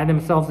whatever. Buy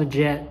themselves a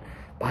jet.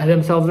 Buy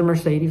themselves a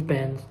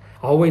Mercedes-Benz.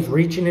 Always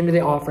reaching into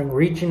the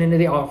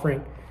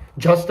offering.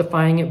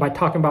 Justifying it by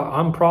talking about,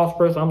 I'm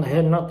prosperous, I'm the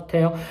head and not the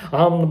tail.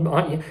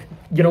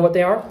 You know what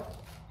they are?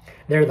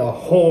 They're the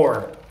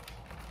whore.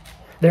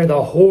 They're the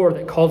whore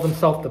that calls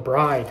himself the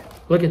bride.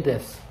 Look at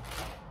this.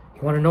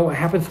 You want to know what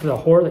happens to the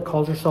whore that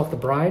calls herself the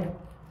bride?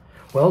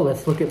 Well,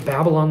 let's look at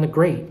Babylon the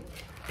Great.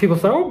 People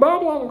say, oh,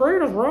 Babylon the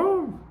Great is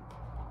Rome.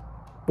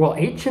 Well,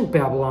 ancient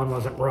Babylon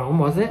wasn't Rome,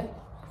 was it?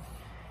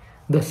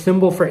 The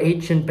symbol for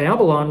ancient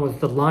Babylon was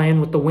the lion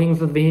with the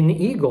wings of an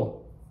eagle.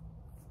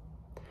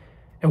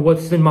 And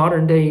what's the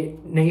modern day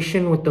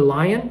nation with the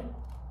lion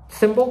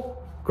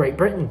symbol? Great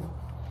Britain,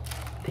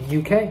 the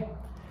UK.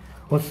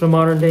 What's the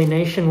modern day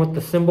nation with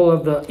the symbol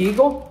of the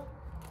eagle?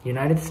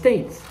 United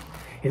States.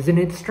 Isn't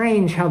it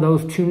strange how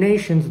those two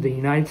nations, the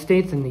United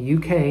States and the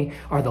UK,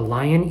 are the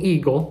lion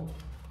eagle,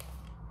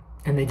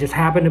 and they just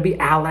happen to be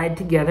allied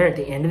together at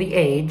the end of the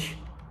age?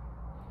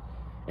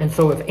 And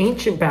so if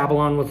ancient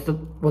Babylon was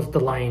the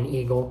lion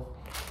eagle,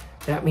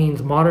 that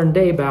means modern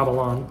day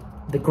Babylon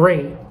the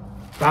Great,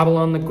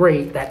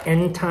 that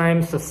end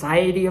time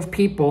society of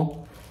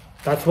people,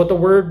 that's what the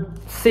word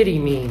city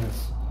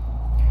means.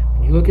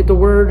 When you look at the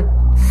word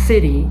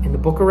city in the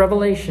book of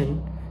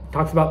Revelation, it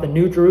talks about the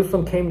New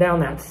Jerusalem came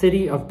down, that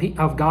city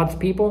of God's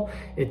people.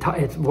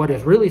 It's what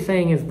it's really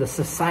saying is the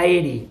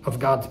society of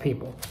God's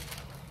people.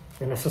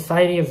 And a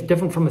society is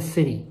different from a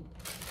city.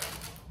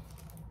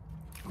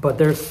 But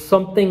there's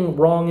something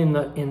wrong in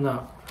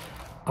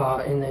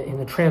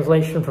the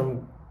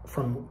translation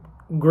from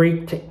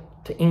Greek to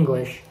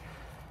English.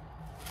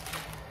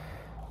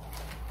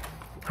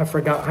 I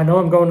forgot. I know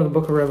I'm going to the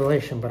book of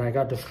Revelation, but I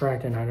got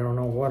distracted. I don't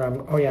know what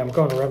I'm... Oh, yeah, I'm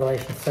going to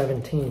Revelation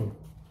 17.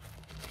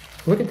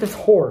 Look at this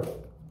whore.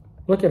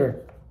 Look at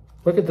her.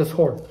 Look at this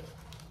whore.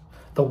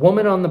 The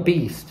woman on the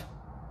beast.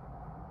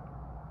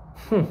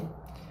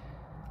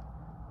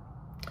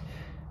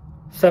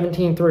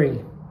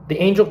 17:3. The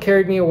angel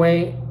carried me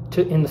away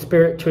in the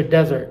spirit to a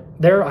desert.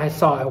 There I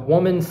saw a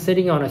woman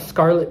sitting on a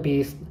scarlet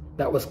beast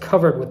that was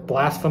covered with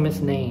blasphemous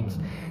names.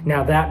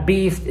 Now that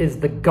beast is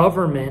the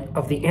government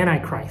of the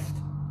Antichrist.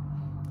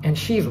 And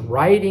she's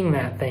riding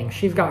that thing.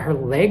 She's got her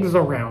legs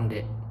around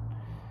it.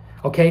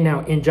 Okay,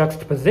 now in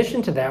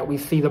juxtaposition to that, we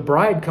see the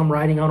bride come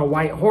riding on a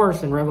white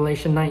horse in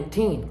Revelation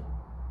 19.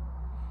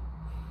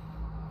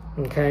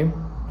 Okay,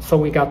 so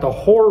we got the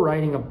whore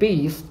riding a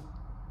beast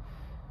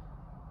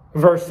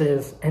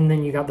versus, and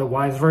then you got the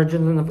wise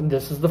virgins, and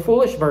this is the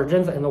foolish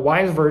virgins, and the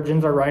wise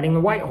virgins are riding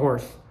the white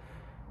horse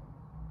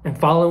and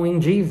following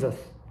Jesus,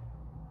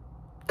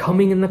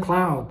 coming in the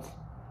clouds.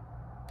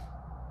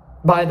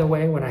 By the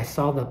way, when I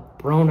saw the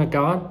throne of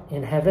God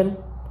in heaven,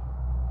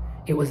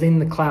 it was in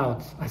the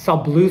clouds. I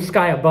saw blue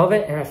sky above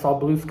it, and I saw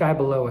blue sky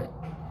below it.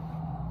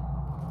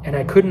 And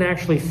I couldn't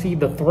actually see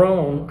the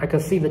throne. I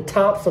could see the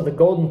tops of the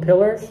golden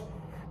pillars,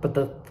 but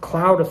the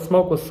cloud of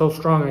smoke was so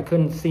strong I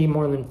couldn't see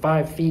more than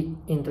 5 feet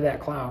into that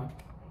cloud.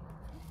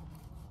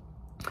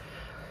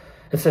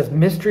 It says,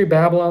 Mystery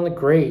Babylon the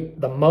Great,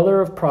 the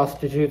mother of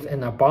prostitutes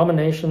and the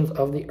abominations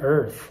of the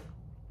earth.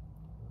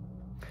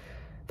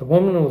 The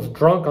woman was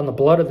drunk on the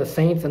blood of the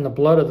saints and the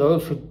blood of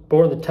those who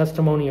bore the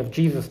testimony of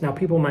Jesus. Now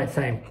people might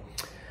say,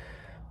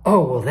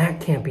 oh, well,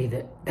 that can't be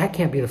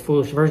the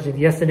foolish virgin.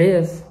 Yes, it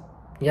is.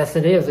 Yes,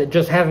 it is. It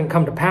just hasn't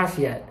come to pass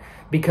yet.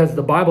 Because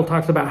the Bible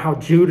talks about how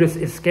Judas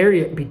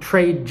Iscariot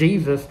betrayed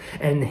Jesus,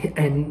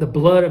 and the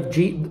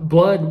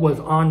blood was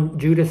on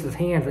Judas's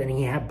hands, and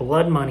he had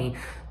blood money,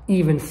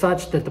 even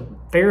such that the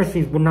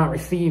Pharisees would not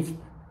receive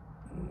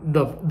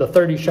the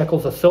 30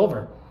 shekels of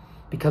silver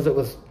because it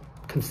was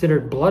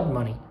considered blood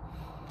money.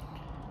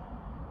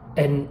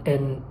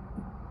 And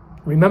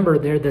remember,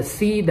 they're the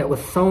seed that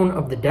was sown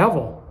of the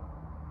devil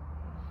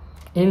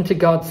into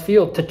God's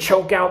field to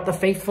choke out the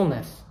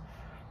fruitfulness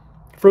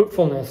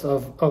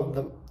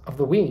of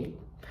the wheat.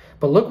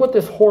 But look what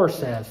this whore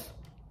says.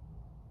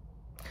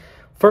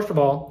 First of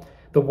all,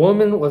 the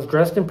woman was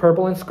dressed in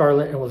purple and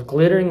scarlet and was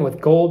glittering with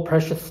gold,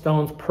 precious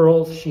stones,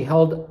 pearls. She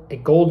held a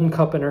golden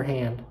cup in her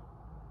hand.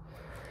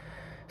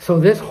 So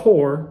this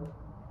whore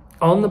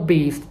on the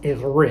beast is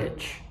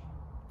rich.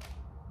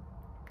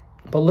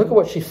 But look at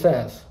what she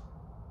says.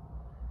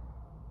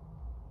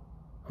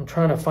 I'm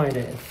trying to find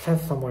it. It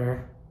says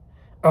somewhere.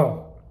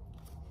 Oh.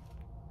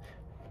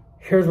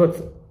 Here's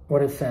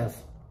what it says.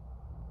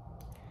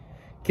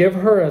 Give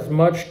her as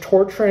much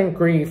torture and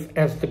grief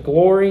as the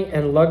glory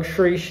and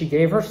luxury she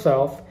gave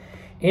herself.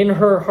 In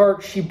her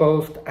heart she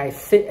boasts, I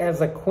sit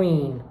as a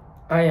queen.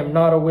 I am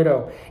not a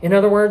widow. In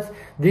other words,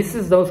 this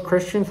is those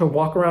Christians who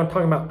walk around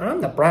talking about,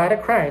 I'm the bride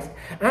of Christ.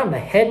 I'm the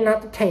head,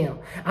 not the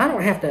tail. I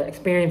don't have to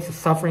experience the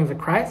sufferings of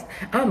Christ.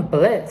 I'm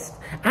blessed.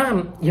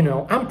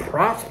 I'm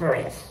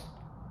prosperous.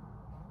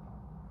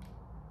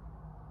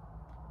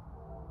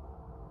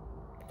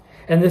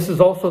 And this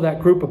is also that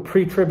group of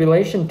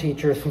pre-tribulation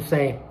teachers who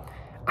say,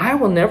 I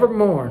will never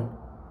mourn.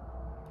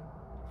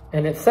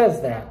 And it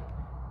says that.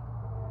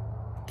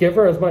 Give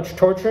her as much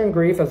torture and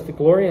grief as the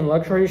glory and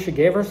luxury she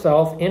gave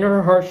herself. In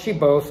her heart she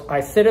boasts,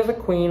 I sit as a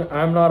queen,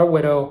 I am not a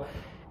widow,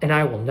 and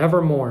I will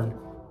never mourn.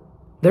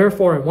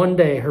 Therefore in one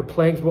day her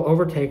plagues will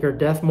overtake her,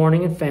 death,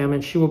 mourning, and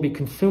famine. She will be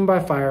consumed by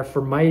fire,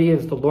 for mighty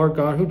is the Lord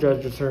God who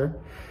judges her.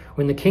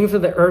 When the kings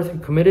of the earth who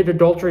committed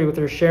adultery with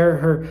her share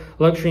her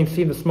luxury and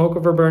see the smoke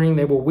of her burning,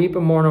 they will weep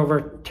and mourn over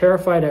her,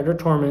 terrified at her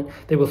torment.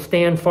 They will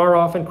stand far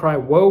off and cry,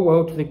 woe,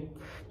 woe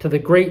to the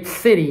great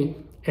city.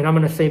 And I'm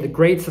going to say the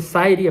great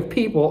society of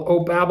people,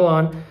 O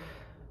Babylon,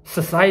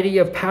 society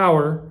of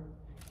power.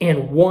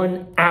 In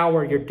 1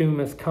 hour your doom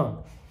has come.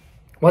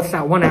 What's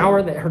that 1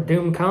 hour that her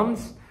doom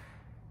comes?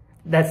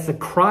 That's the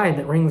cry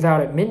that rings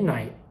out at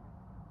midnight.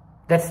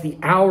 That's the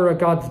hour of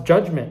God's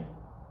judgment.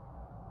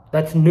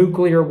 That's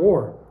nuclear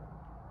war.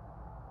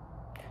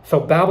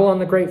 So Babylon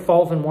the Great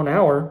falls in 1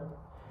 hour.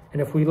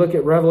 And if we look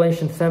at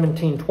Revelation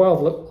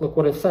 17:12, look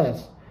what it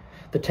says.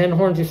 The 10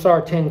 horns you saw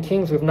are 10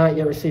 kings who have not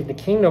yet received the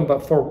kingdom,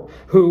 but for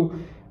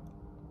who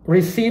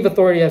receive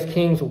authority as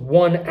kings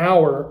 1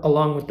 hour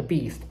along with the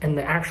beast. And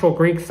the actual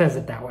Greek says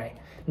it that way.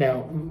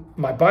 Now,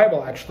 my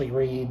Bible actually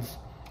reads,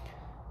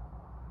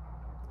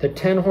 the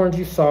 10 horns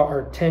you saw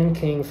are 10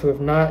 kings who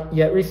have not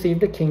yet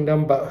received a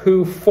kingdom, but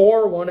who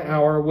for 1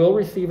 hour will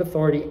receive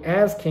authority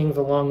as kings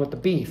along with the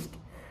beast.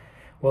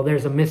 Well,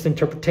 there's a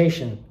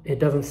misinterpretation. It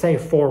doesn't say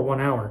for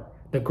 1 hour.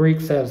 The Greek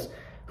says,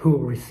 who will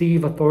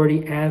receive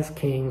authority as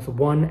kings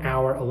 1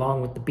 hour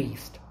along with the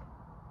beast.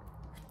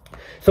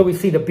 So we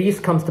see the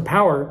beast comes to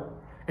power,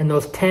 and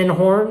those 10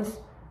 horns,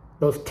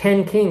 those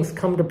 10 kings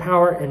come to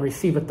power and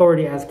receive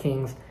authority as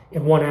kings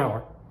in 1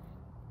 hour.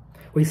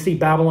 We see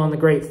Babylon the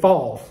Great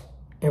falls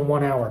in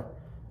 1 hour.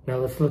 Now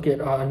let's look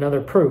at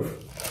another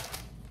proof.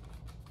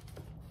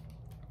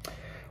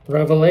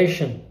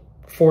 Revelation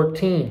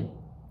 14.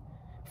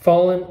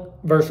 Fallen,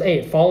 verse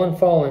 8,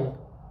 fallen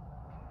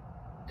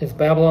is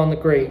Babylon the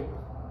Great.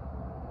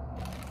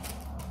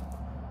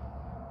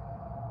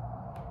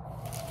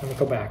 Let me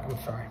go back, I'm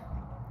sorry.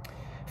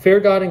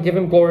 Fear God and give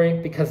him glory,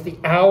 because the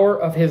hour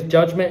of his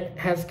judgment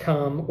has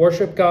come.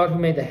 Worship God who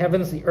made the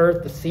heavens, the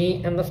earth, the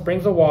sea, and the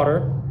springs of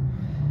water.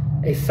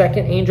 A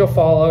second angel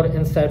followed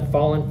and said,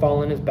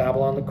 fallen is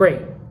Babylon the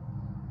Great.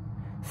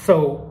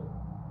 So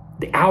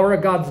the hour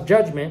of God's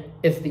judgment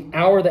is the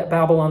hour that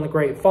Babylon the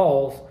Great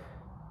falls.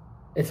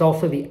 It's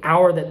also the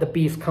hour that the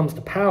beast comes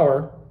to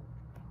power.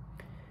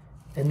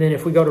 And then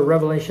if we go to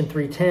Revelation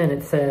 3:10,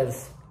 it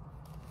says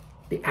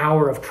the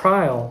hour of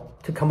trial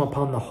to come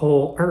upon the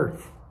whole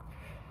earth.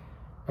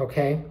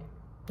 Okay?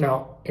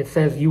 Now, it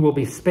says you will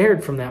be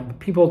spared from that, but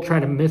people try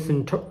to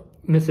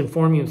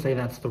misinform you and say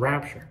that's the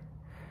rapture.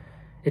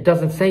 It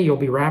doesn't say you'll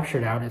be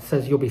raptured out. It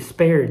says you'll be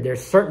spared.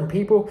 There's certain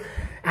people.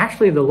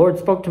 Actually, the Lord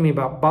spoke to me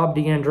about Bob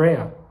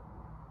DeAndrea.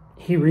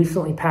 He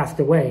recently passed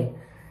away.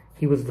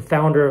 He was the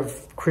founder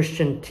of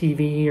Christian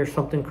TV or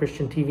something,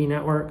 Christian TV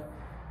network.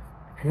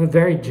 And a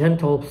very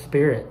gentle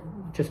spirit,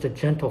 just a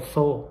gentle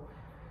soul.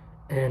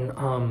 And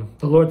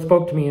the Lord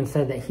spoke to me and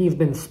said that he's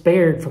been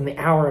spared from the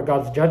hour of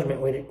God's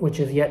judgment, which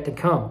is yet to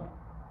come.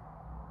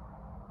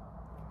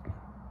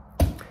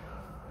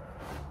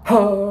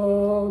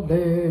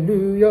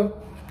 Hallelujah.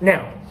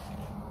 Now,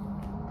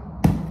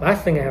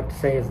 last thing I have to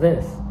say is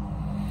this.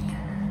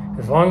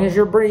 As long as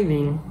you're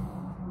breathing,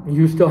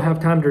 you still have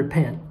time to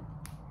repent.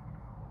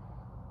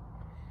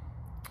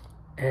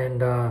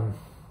 And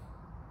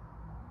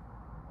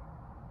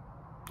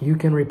you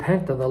can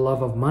repent of the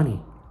love of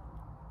money.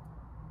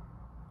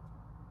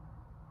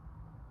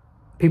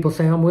 People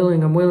say, I'm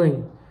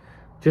willing.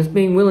 Just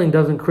being willing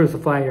doesn't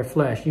crucify your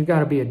flesh. You got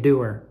to be a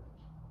doer.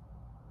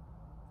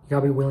 You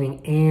got to be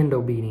willing and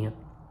obedient.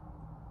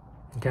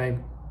 Okay?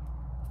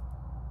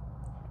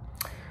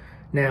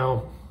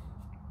 Now,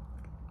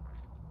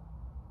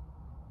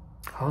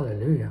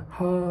 hallelujah.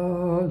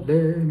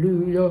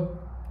 Hallelujah.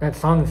 That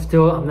song is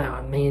still,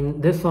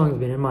 this song has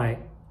been in my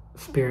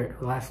spirit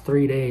the last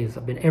 3 days.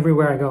 I've been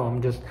everywhere I go.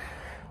 I'm just,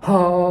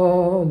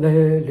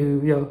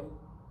 hallelujah.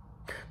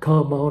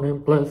 Come on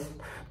and bless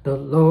the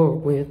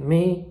Lord with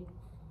me.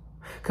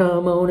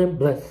 Come on and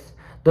bless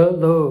the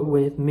Lord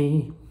with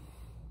me.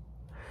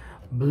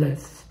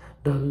 Bless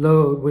the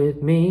Lord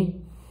with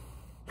me.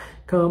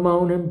 Come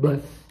on and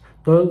bless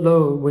the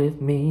Lord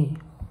with me.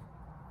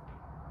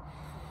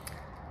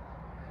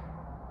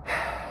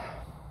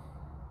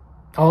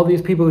 All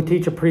these people who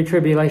teach a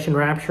pre-tribulation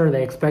rapture,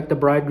 they expect the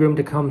bridegroom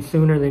to come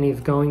sooner than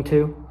he's going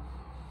to.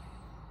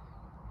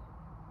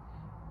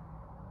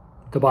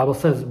 The Bible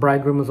says the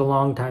bridegroom was a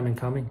long time in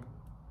coming.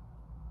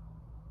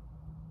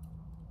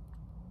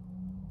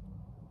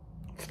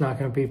 not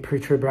going to be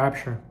pre-trib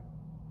rapture.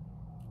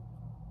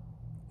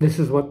 This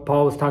is what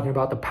Paul was talking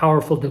about, the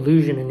powerful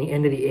delusion in the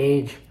end of the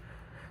age,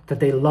 that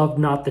they loved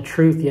not the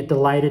truth, yet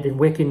delighted in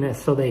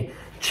wickedness. So they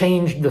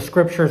changed the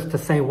scriptures to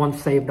say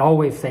once saved,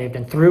 always saved,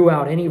 and threw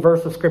out any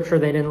verse of scripture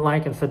they didn't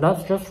like and said,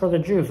 that's just for the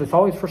Jews. It's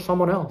always for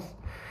someone else.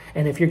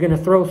 And if you're going to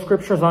throw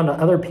scriptures onto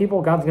other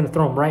people, God's going to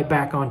throw them right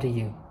back onto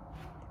you,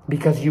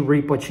 because you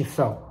reap what you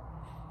sow.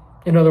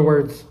 In other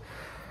words,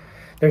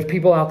 there's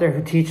people out there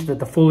who teach that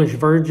the foolish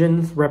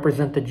virgins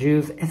represent the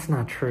Jews. It's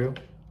not true.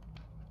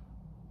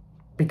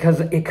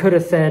 Because it could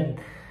have said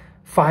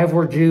 5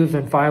 were Jews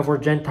and 5 were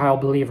Gentile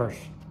believers.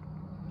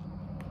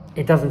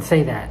 It doesn't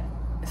say that.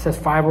 It says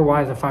 5 were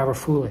wise and 5 were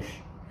foolish.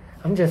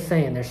 I'm just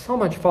saying, there's so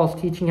much false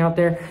teaching out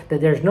there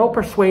that there's no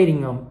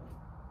persuading them.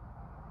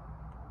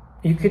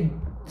 You could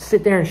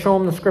sit there and show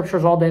them the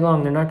scriptures all day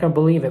long. They're not going to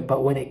believe it.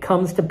 But when it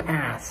comes to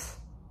pass,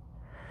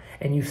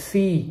 and you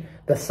see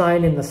the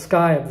sign in the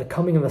sky of the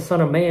coming of the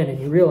Son of Man,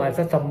 and you realize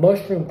that's a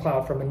mushroom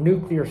cloud from a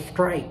nuclear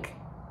strike,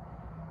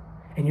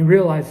 and you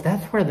realize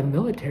that's where the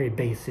military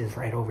base is,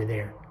 right over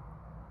there,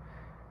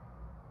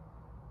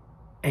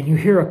 and you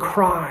hear a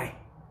cry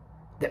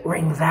that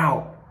rings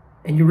out,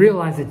 and you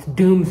realize it's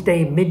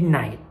doomsday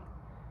midnight,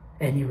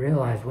 and you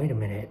realize, wait a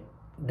minute,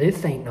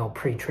 this ain't no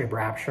pre-trib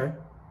rapture.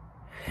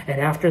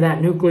 And after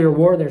that nuclear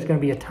war, there's going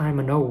to be a time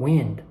of no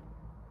wind.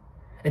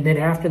 And then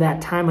after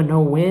that time of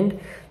no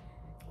wind,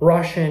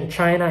 Russia and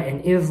China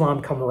and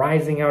Islam come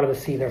rising out of the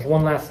sea. There's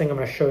one last thing I'm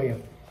going to show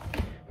you.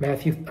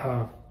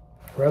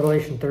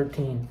 Revelation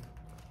 13.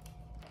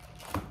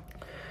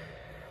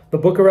 The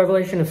book of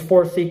Revelation is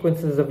 4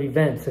 sequences of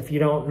events. If you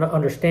don't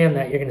understand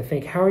that, you're going to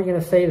think, how are you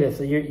going to say this?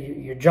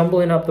 You're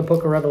jumbling up the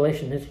book of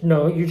Revelation.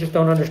 No, you just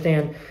don't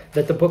understand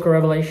that the book of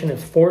Revelation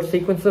is 4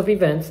 sequences of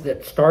events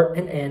that start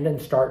and end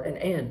and start and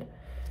end.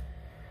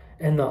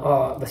 And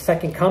the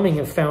second coming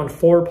is found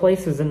 4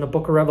 places in the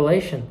book of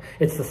Revelation.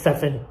 It's the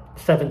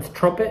seventh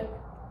trumpet.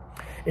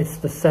 It's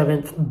the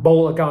 7th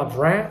bowl of God's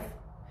wrath.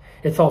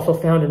 It's also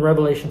found in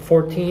Revelation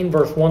 14,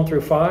 verse 1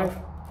 through 5.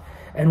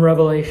 And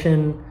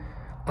Revelation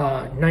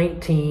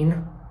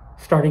 19,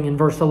 starting in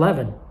verse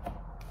 11.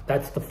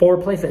 That's the 4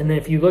 places. And then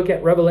if you look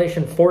at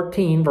Revelation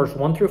 14, verse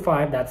 1 through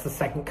 5, that's the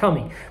second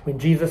coming. When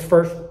Jesus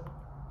first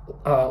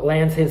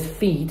lands his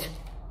feet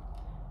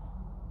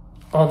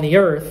on the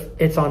earth,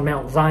 it's on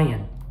Mount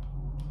Zion.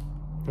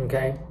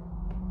 Okay?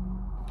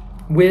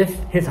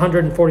 With his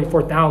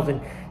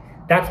 144,000.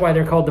 That's why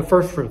they're called the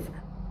first fruits.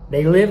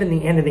 They live in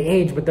the end of the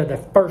age, but they're the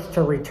first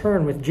to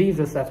return with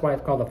Jesus. That's why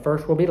it's called the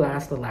first will be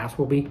last, the last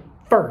will be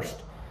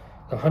first.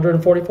 The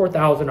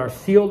 144,000 are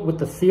sealed with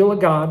the seal of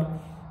God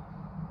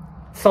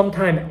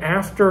sometime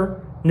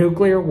after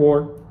nuclear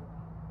war,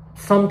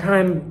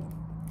 sometime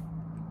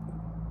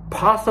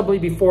possibly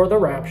before the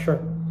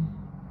rapture.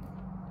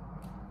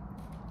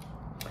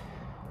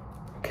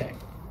 Okay.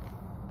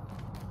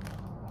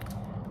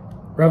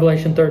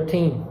 Revelation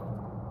 13.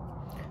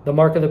 The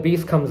mark of the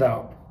beast comes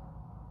out.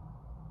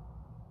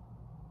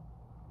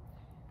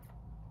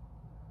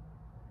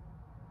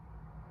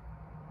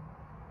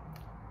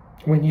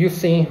 When you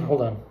see,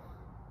 hold on.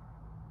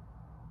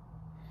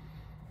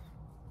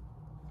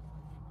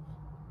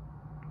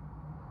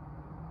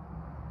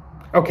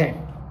 Okay.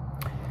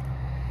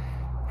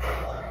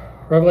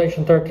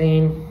 Revelation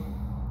 13.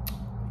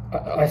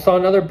 I saw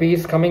another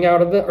beast coming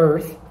out of the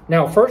earth.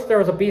 Now, first there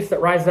was a beast that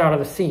rises out of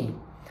the sea.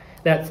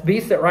 That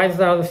beast that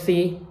rises out of the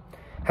sea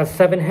has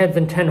 7 heads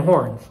and 10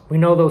 horns. We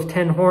know those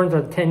 10 horns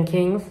are the 10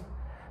 kings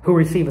who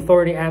receive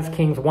authority as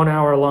kings 1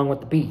 hour along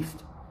with the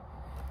beast.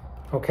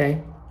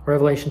 Okay?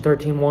 Revelation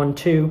 13, 1,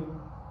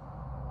 2.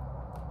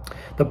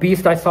 The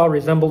beast I saw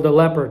resembled a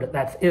leopard.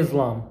 That's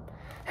Islam.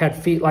 Had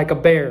feet like a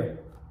bear.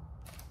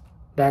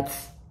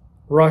 That's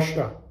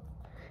Russia.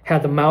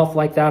 Had the mouth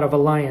like that of a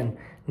lion.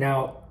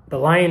 Now, the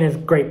lion is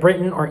Great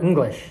Britain or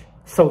English.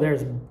 So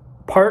there's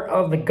part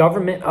of the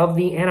government of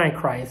the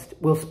Antichrist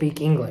will speak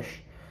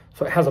English.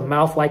 So it has a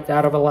mouth like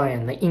that of a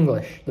lion. The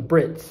English, the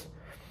Brits.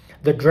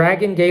 The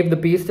dragon gave the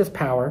beast his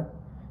power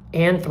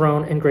and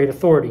throne and great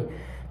authority.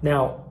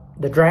 Now,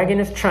 the dragon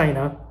is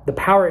China. The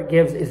power it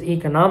gives is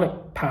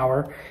economic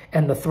power.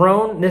 And the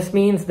throne, this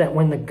means that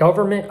when the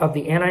government of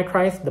the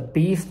Antichrist, the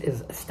beast,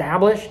 is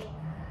established,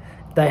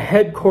 the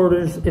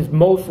headquarters is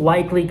most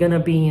likely going to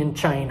be in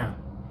China.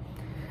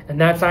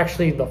 And that's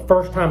actually the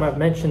first time I've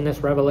mentioned this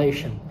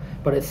revelation.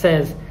 But it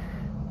says,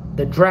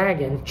 the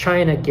dragon,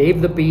 China,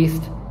 gave the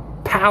beast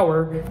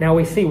power. Now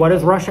we see, what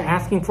is Russia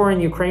asking for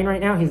in Ukraine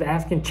right now? He's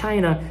asking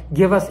China,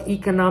 give us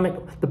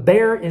economic... The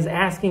bear is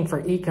asking for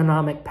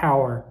economic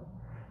power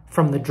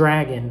from the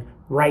dragon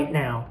right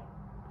now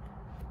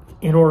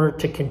in order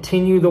to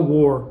continue the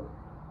war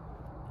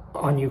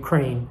on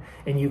Ukraine.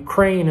 And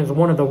Ukraine is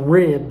one of the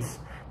ribs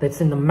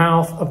that's in the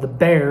mouth of the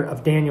bear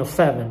of Daniel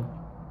 7.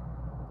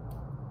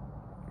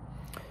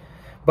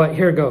 But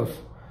here it goes.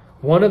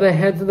 One of the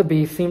heads of the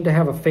beast seemed to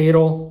have a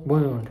fatal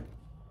wound,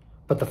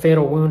 but the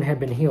fatal wound had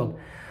been healed.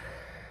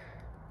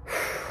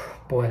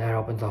 Boy, that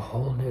opens a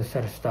whole new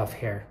set of stuff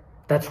here.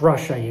 That's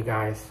Russia, you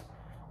guys.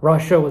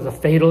 Russia was a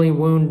fatally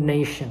wounded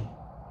nation.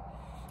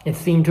 It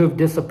seemed to have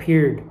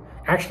disappeared.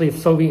 Actually, the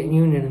Soviet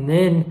Union, and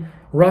then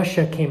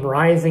Russia came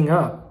rising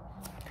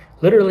up,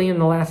 literally in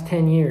the last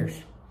 10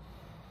 years.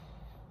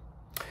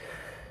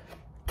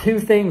 Two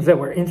things that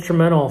were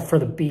instrumental for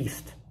the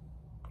beast.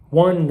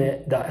 One,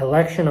 the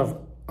election of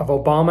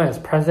Obama as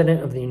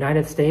president of the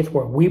United States,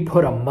 where we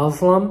put a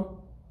Muslim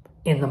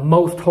in the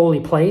most holy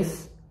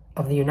place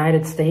of the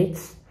United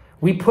States.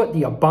 We put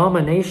the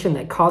abomination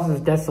that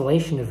causes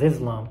desolation of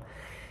Islam,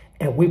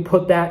 and we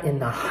put that in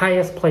the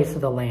highest place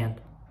of the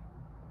land.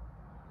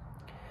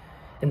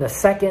 And the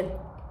second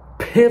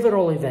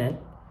pivotal event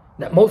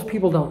that most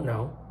people don't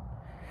know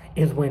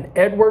is when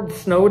Edward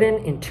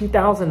Snowden in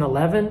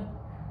 2011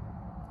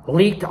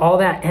 leaked all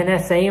that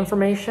NSA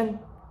information.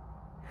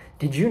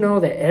 Did you know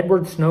that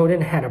Edward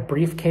Snowden had a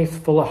briefcase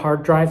full of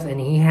hard drives and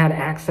he had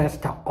access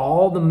to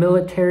all the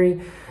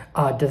military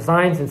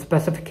designs and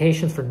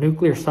specifications for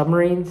nuclear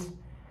submarines?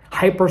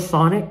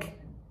 Hypersonic.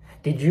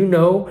 Did you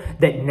know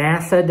that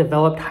NASA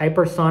developed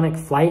hypersonic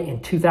flight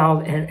in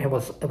 2000 and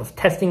was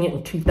testing it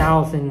in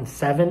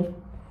 2007?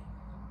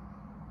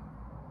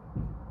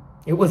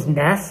 It was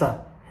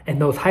NASA. And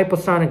those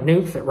hypersonic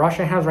nukes that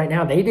Russia has right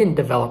now, they didn't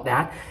develop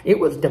that. It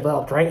was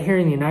developed right here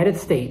in the United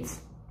States.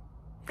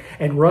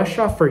 And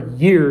Russia, for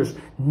years,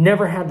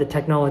 never had the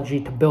technology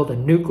to build a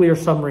nuclear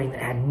submarine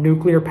that had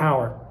nuclear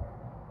power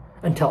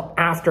until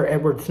after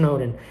Edward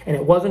Snowden. And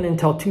it wasn't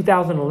until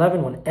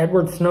 2011 when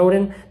Edward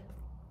Snowden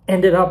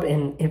ended up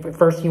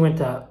first he went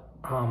to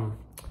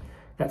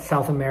that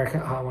South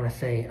America, I want to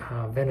say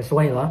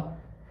Venezuela.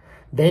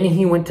 Then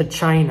he went to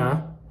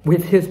China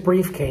with his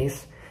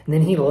briefcase. And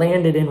then he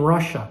landed in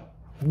Russia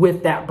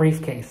with that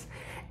briefcase.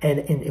 And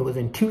it was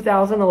in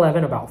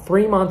 2011, about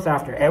 3 months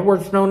after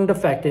Edward Snowden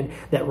defected,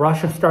 that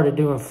Russia started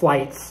doing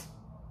flights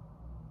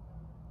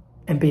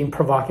and being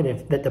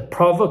provocative. That the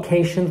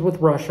provocations with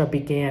Russia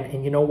began.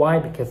 And you know why?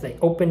 Because they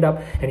opened up.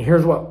 And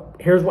here's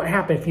what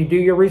happened. If you do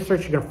your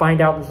research, you're going to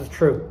find out this is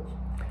true.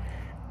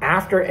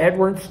 After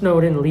Edward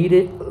Snowden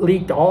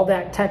leaked all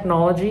that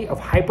technology of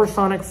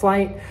hypersonic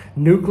flight,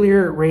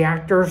 nuclear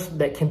reactors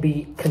that can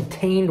be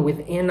contained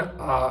within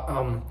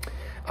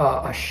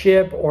a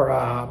ship or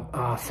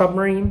a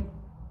submarine.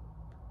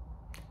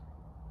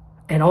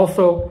 And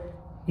also,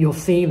 you'll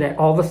see that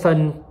all of a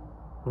sudden,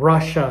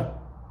 Russia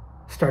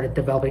started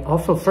developing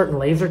also certain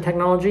laser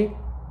technology.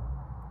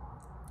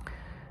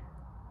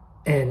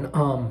 And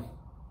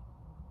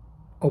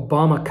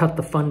Obama cut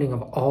the funding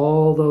of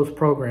all those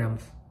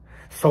programs.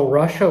 So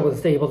Russia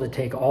was able to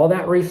take all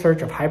that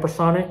research of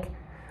hypersonic,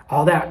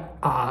 all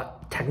that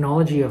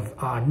technology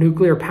of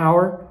nuclear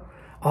power,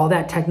 all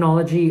that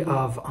technology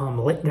of,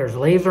 there's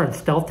laser and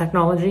stealth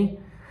technology,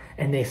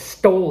 and they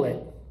stole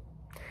it.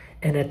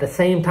 And at the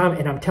same time,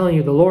 and I'm telling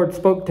you, the Lord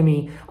spoke to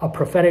me a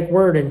prophetic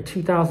word in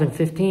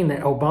 2015 that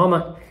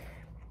Obama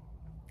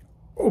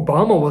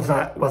was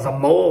a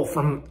mole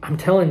from, I'm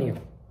telling you.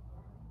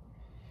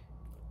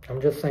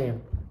 I'm just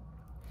saying.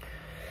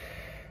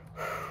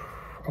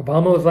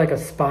 Obama was like a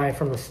spy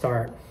from the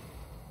start.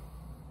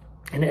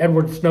 And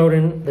Edward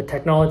Snowden, the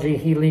technology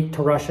he leaked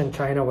to Russia and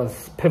China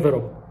was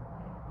pivotal.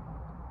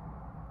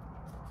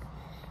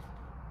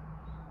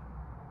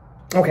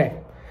 Okay,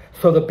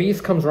 so the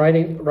beast comes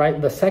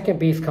the second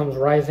beast comes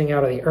rising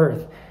out of the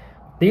earth.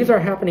 These are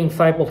happening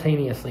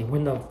simultaneously.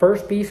 When the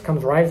first beast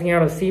comes rising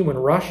out of the sea, when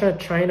Russia,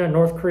 China,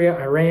 North Korea,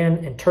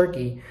 Iran, and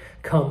Turkey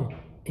come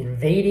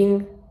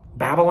invading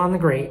Babylon the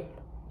Great,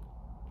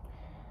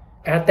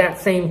 at that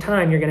same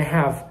time, you're going to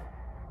have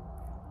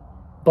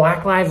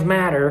Black Lives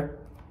Matter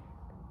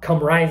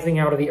come rising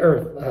out of the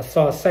earth. I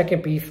saw a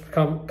second beast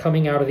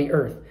coming out of the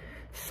earth.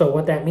 So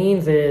what that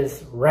means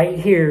is, right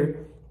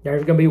here,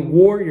 there's going to be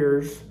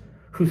warriors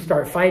who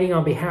start fighting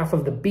on behalf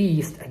of the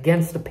beast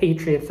against the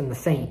patriots and the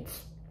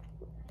saints.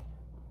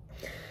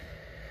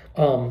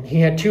 He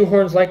had two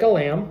horns like a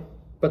lamb,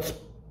 but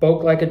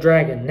spoke like a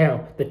dragon.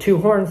 Now, the two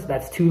horns,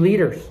 that's two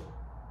leaders.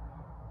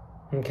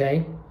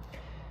 Okay?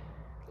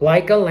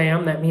 Like a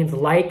lamb, that means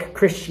like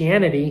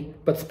Christianity,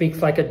 but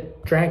speaks like a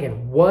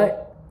dragon.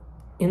 What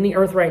in the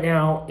earth right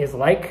now is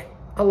like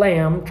a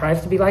lamb,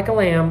 tries to be like a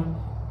lamb,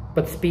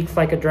 but speaks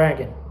like a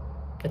dragon?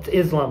 It's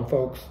Islam,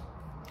 folks.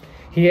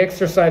 He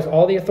exercised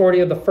all the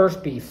authority of the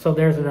first beast. So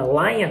there's an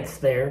alliance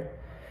there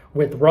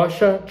with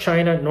Russia,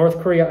 China,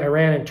 North Korea,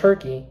 Iran, and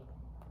Turkey.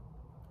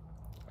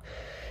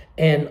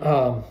 And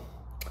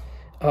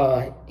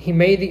he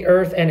made the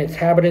earth and its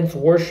inhabitants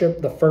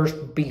worship the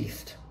first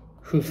beast,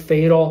 whose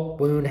fatal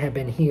wound had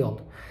been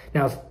healed.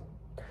 Now,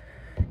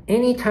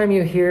 anytime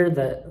you hear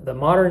the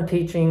modern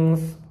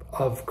teachings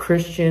of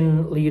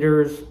Christian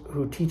leaders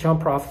who teach on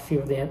prophecy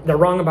of the end, they're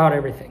wrong about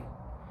everything.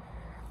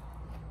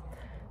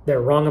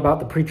 They're wrong about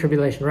the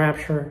pre-tribulation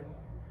rapture.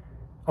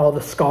 All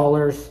the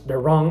scholars, they're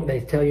wrong.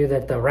 They tell you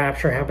that the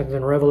rapture happens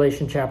in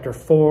Revelation chapter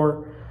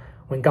 4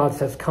 when God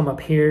says, come up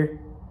here.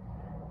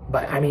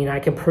 But, I mean, I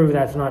can prove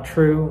that's not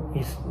true.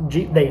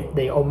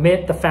 They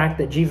omit the fact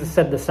that Jesus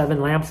said the 7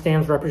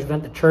 lampstands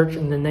represent the church,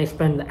 and then they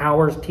spend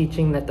hours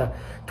teaching that the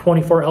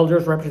 24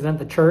 elders represent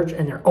the church,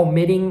 and they're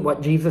omitting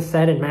what Jesus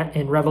said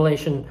in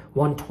Revelation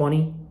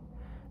 1:20,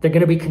 They're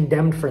going to be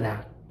condemned for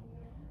that.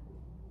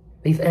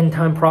 These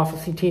end-time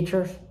prophecy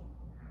teachers,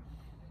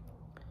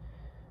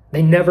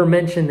 they never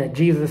mention that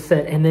Jesus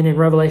said, and then in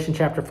Revelation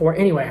chapter 4,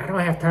 anyway, I don't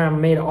have time. I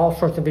made all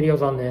sorts of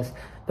videos on this.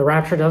 The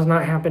rapture does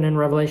not happen in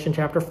Revelation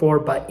chapter 4,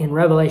 but in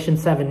Revelation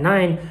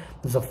 7:9,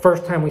 this is the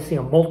first time we see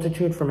a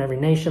multitude from every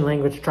nation,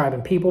 language, tribe,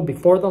 and people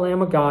before the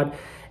Lamb of God,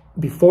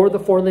 before the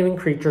 4 living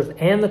creatures,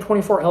 and the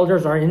 24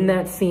 elders are in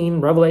that scene,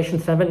 Revelation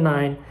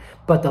 7:9,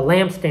 but the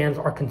lampstands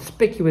are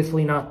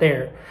conspicuously not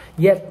there.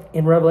 Yet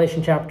in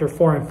Revelation chapter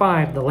 4 and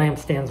 5, the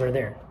lampstands are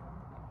there.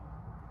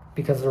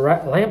 Because the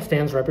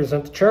lampstands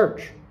represent the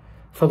church.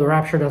 So the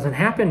rapture doesn't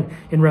happen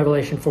in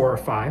Revelation 4 or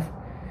 5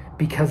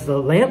 because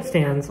the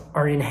lampstands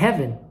are in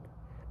heaven.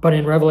 But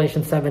in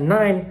Revelation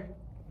 7:9,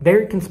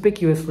 very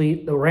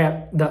conspicuously, the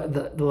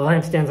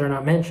lampstands are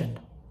not mentioned.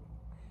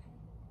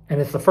 And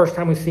it's the first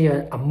time we see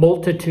a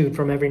multitude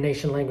from every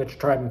nation, language,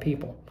 tribe, and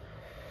people.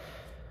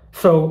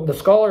 So the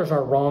scholars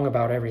are wrong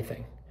about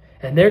everything.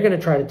 And they're going to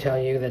try to tell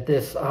you that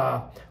this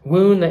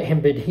wound that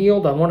had been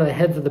healed on one of the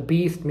heads of the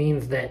beast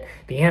means that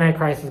the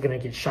Antichrist is going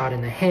to get shot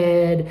in the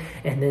head,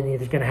 and then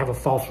he's going to have a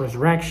false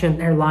resurrection.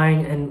 They're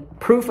lying. And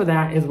proof of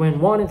that is when,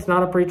 1, it's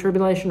not a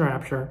pre-tribulation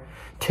rapture.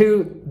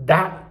 2,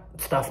 that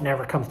stuff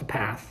never comes to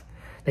pass.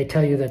 They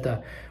tell you that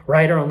the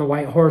rider on the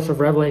white horse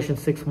of Revelation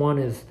 6:1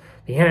 is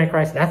the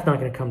Antichrist. That's not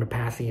going to come to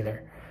pass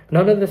either.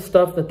 None of the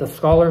stuff that the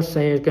scholars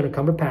say is going to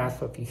come to pass.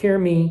 So if you hear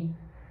me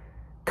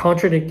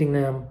contradicting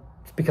them,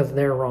 it's because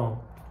they're wrong.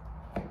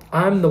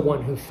 I'm the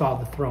one who saw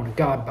the throne of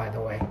God, by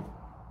the way.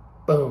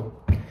 Boom.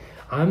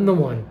 I'm the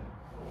one.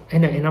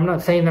 And I'm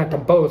not saying that to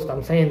boast.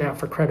 I'm saying that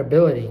for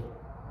credibility.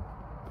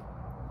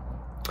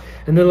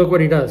 And then look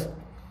what he does.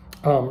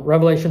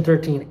 Revelation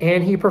 13.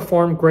 And he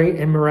performed great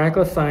and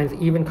miraculous signs,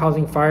 even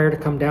causing fire to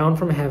come down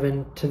from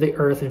heaven to the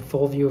earth in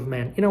full view of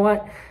men. You know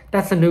what?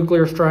 That's a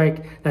nuclear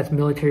strike. That's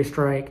military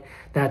strike.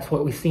 That's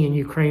what we see in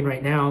Ukraine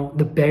right now.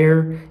 The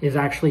bear is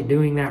actually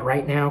doing that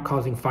right now,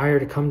 causing fire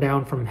to come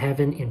down from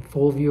heaven in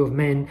full view of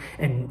men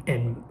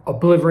and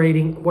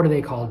obliterating, what are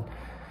they called?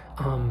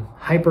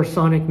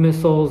 Hypersonic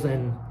missiles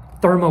and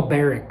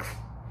thermobarics.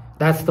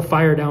 That's the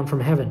fire down from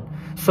heaven.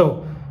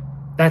 So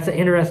that's an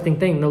interesting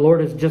thing. The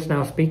Lord is just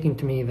now speaking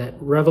to me that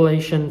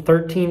Revelation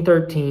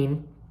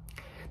 13:13,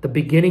 the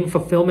beginning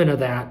fulfillment of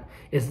that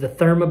is the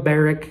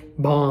thermobaric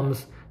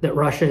bombs that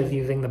Russia is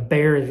using, the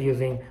bear is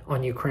using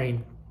on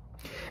Ukraine.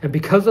 And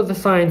because of the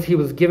signs, he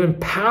was given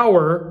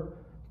power.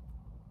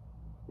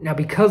 Now,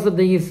 because of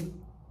these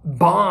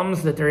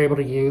bombs that they're able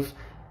to use,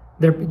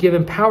 they're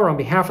given power on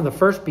behalf of the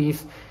first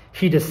beast.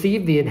 He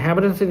deceived the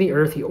inhabitants of the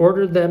earth. He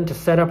ordered them to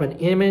set up an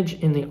image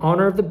in the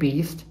honor of the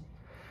beast,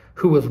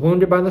 who was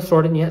wounded by the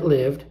sword and yet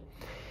lived.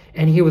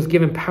 And he was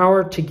given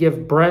power to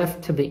give breath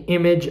to the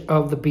image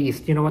of the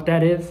beast. You know what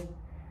that is?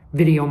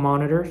 Video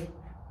monitors.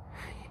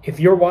 If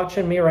you're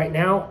watching me right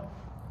now,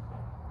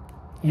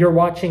 you're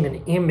watching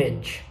an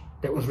image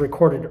that was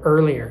recorded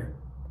earlier.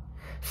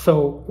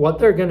 So what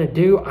they're going to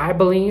do, I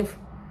believe,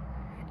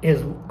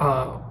 is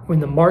when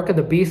the mark of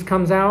the beast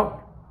comes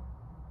out,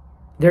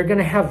 they're going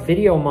to have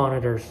video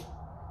monitors.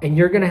 And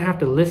you're going to have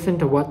to listen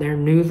to what their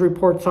news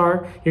reports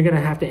are. You're going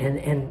to have to,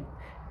 and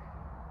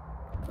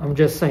I'm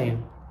just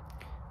saying,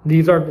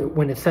 these are,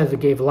 when it says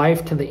it gave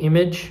life to the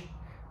image,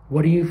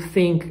 what do you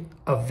think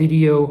a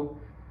video,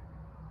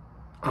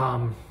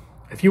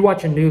 if you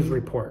watch a news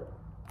report,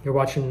 you're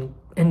watching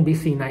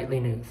NBC Nightly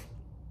News,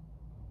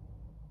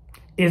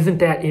 isn't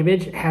that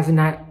image, hasn't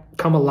that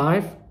come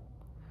alive?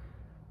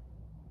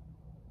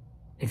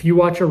 If you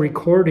watch a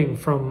recording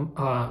from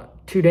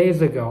 2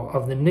 days ago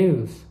of the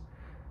news,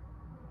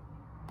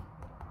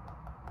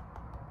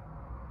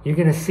 you're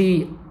going to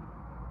see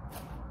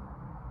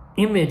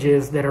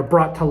images that are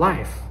brought to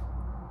life.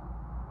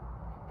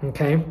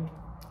 Okay?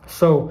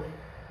 So,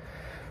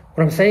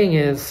 what I'm saying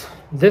is,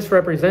 this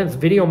represents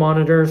video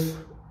monitors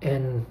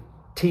and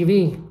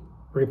TV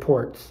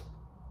reports.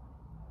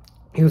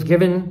 He was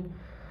given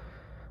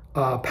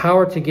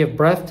power to give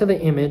breath to the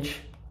image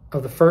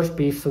of the first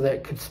beast so that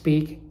it could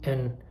speak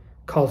and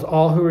cause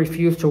all who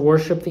refuse to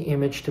worship the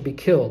image to be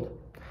killed.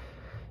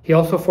 He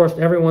also forced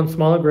everyone,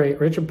 small and great,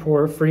 rich and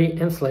poor, free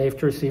and slave,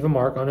 to receive a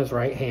mark on his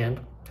right hand,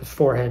 his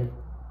forehead,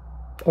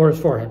 or his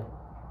forehead.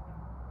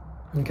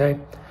 Okay?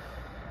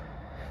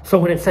 So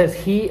when it says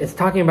he, it's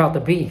talking about the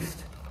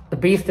beast. The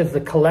beast is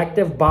the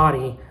collective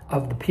body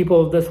of the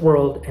people of this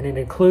world, and it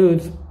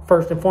includes,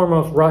 first and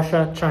foremost,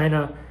 Russia,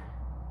 China,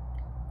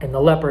 and the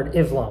leopard,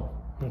 Islam.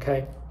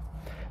 Okay?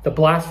 The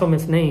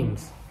blasphemous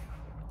names.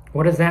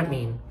 What does that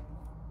mean?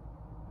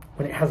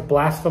 When it has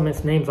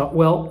blasphemous names,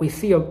 well, we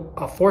see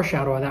a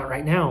foreshadow of that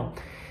right now.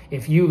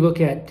 If you look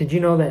at, did you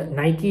know that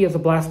Nike is a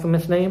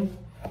blasphemous name?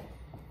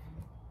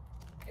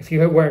 If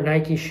you wear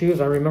Nike shoes,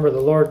 I remember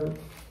the Lord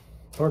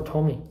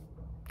told me,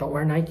 don't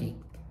wear Nike.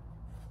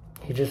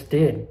 He just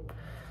did.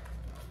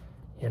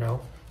 You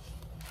know,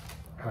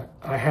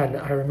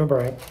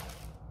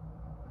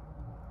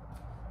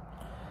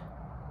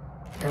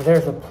 now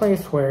there's a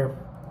place where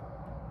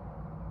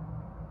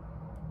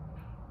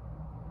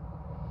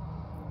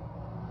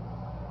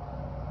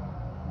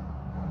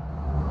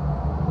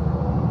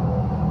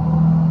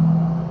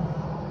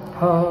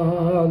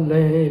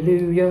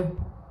Hallelujah.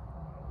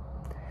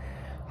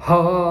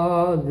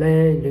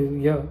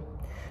 Hallelujah.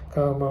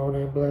 Come on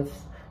and bless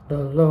the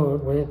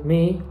Lord with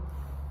me.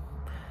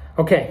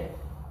 Okay.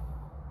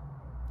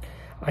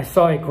 I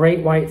saw a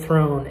great white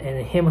throne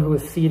and him who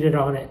was seated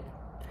on it.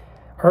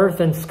 Earth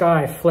and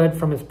sky fled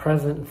from his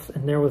presence,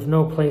 and there was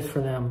no place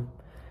for them.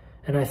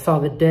 And I saw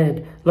the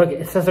dead. Look,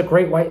 it says a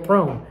great white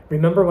throne.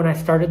 Remember when I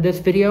started this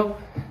video?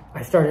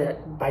 I started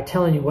by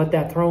telling you what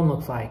that throne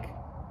looks like.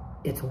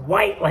 It's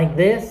white like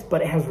this,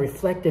 but it has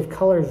reflective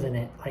colors in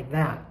it, like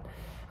that.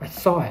 I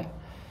saw it.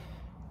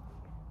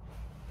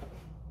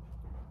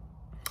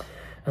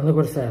 And look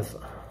what it says.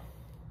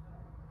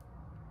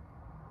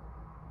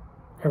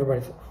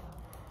 Everybody's...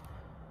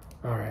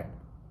 All right.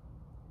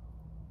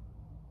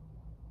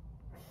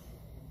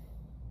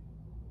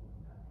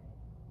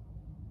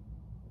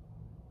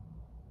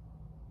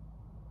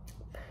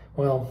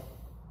 Well,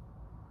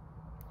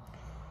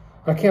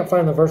 I can't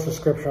find the verse of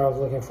scripture I was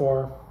looking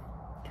for.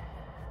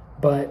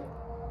 But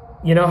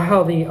you know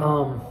how the...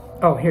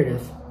 oh, here it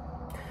is.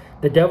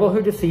 The devil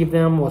who deceived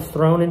them was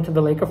thrown into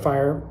the lake of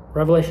fire,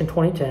 Revelation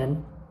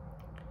 20:10,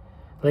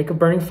 lake of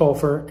burning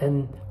sulfur,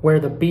 and where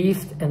the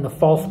beast and the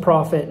false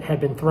prophet had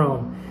been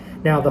thrown.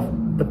 Now,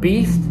 the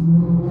beast,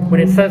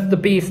 when it says the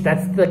beast,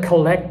 that's the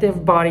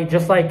collective body,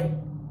 just like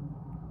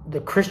the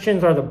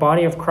Christians are the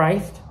body of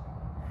Christ.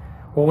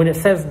 Well, when it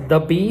says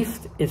the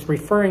beast, it's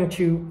referring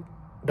to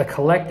the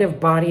collective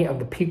body of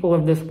the people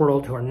of this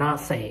world who are not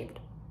saved.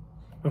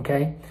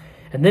 Okay?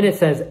 And then it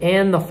says,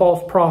 and the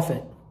false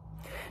prophet.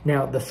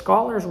 Now, the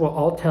scholars will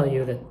all tell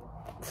you that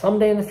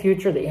someday in the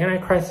future, the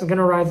Antichrist is going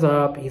to rise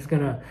up. He's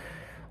going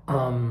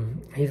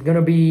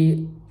to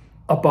be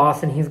a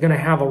boss, and he's going to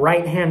have a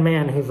right-hand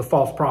man who's a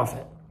false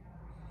prophet.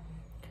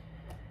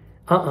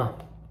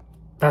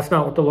 That's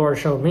not what the Lord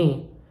showed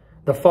me.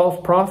 The false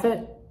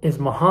prophet is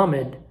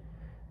Muhammad,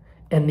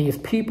 and these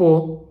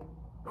people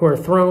who are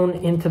thrown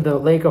into the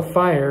lake of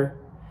fire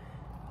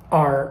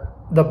are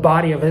the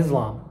body of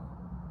Islam.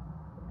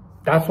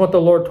 That's what the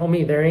Lord told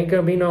me. There ain't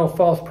going to be no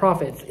false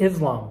prophets.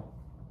 Islam.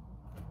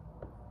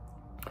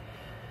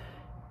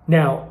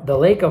 Now, the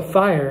lake of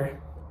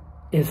fire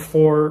is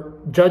for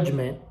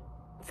judgment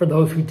for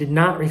those who did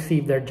not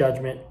receive their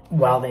judgment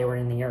while they were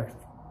in the earth.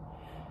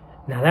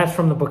 Now, that's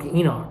from the book of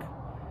Enoch.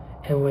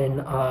 And when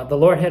the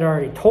Lord had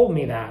already told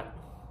me that.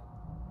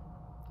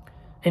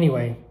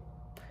 Anyway.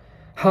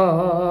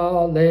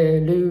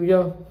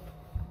 Hallelujah.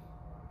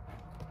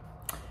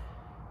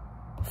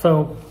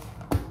 So,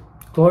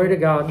 glory to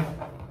God.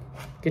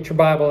 Get your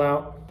Bible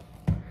out.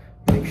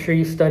 Make sure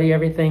you study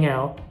everything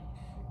out.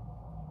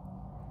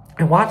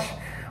 And watch.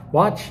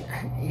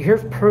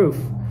 Here's proof.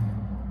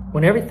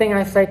 When everything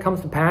I say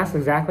comes to pass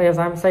exactly as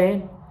I'm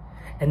saying,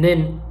 and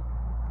then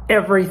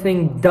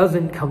everything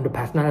doesn't come to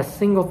pass, not a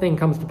single thing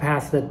comes to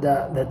pass that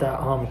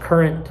the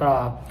current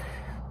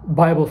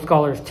Bible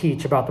scholars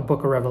teach about the book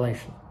of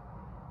Revelation.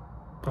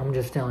 I'm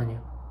just telling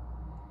you.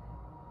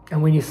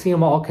 And when you see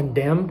them all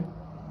condemned,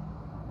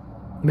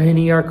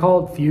 many are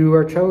called, few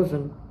are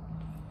chosen.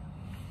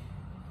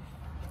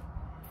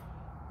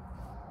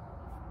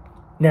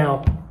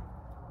 Now,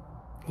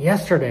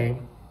 yesterday,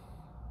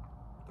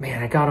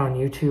 man, I got on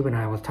YouTube and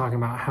I was talking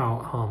about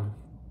how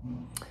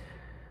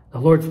the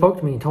Lord spoke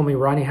to me and told me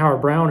Rodney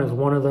Howard-Browne is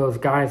one of those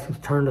guys who's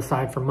turned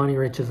aside from money,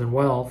 riches, and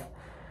wealth.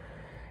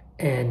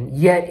 And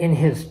yet in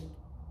his...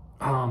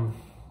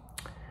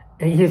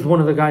 he's one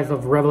of the guys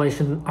of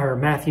Revelation, or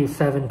Matthew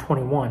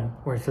 7:21,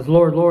 where it says,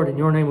 Lord, Lord, in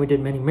your name we did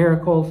many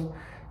miracles.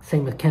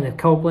 Same with Kenneth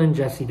Copeland,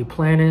 Jesse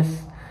Duplantis,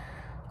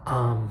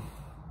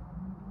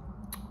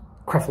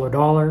 Creflo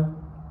Dollar.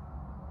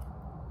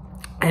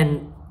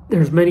 And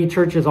there's many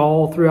churches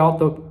all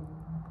throughout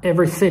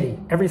every city.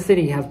 Every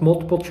city has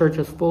multiple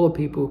churches full of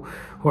people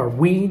who are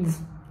weeds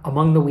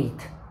among the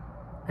wheat.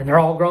 And they're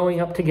all growing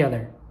up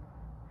together.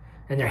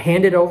 And they're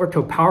handed over to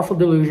a powerful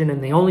delusion,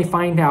 and they only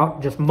find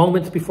out just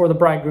moments before the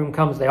bridegroom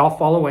comes. They all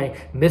fall away,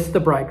 miss the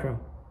bridegroom.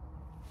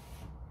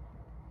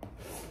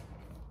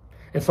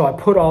 And so I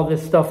put all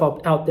this stuff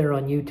up out there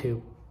on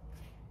YouTube.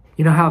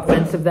 You know how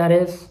offensive that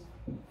is?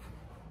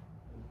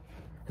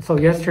 And so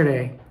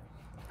yesterday,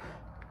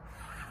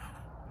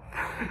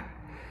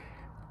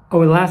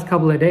 over the last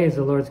couple of days,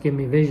 the Lord's given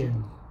me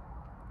vision.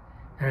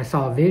 And I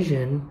saw a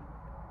vision,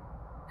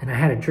 and I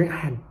had a dream.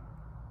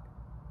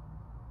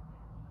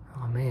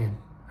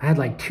 I had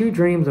like 2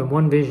 dreams and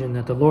 1 vision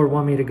that the Lord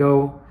wanted me to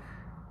go,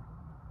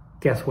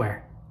 guess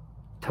where?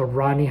 To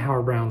Rodney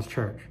Howard-Browne's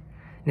church.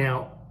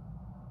 Now,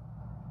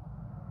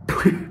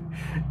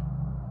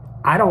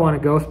 I don't want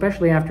to go,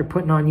 especially after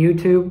putting on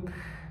YouTube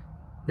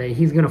that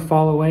he's going to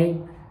fall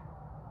away.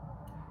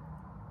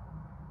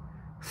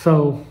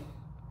 So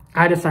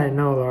I decided,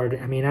 no, Lord,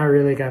 I mean, I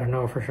really got to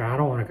know for sure. I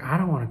don't want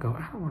to go.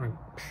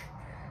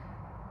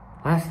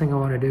 Last thing I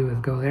want to do is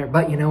go there.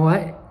 But you know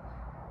what?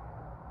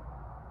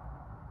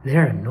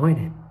 They're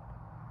anointed.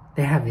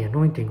 They have the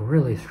anointing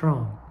really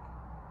strong.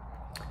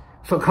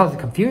 So it caused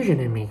confusion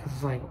in me. Because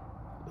it's like,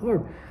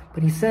 Lord,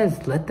 but he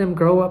says, let them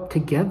grow up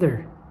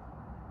together.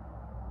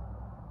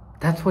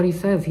 That's what he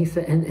says. He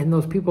said, and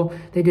those people,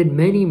 they did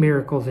many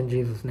miracles in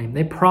Jesus' name.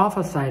 They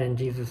prophesied in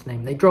Jesus'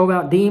 name. They drove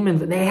out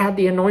demons, and they had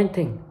the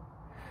anointing.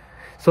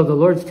 So the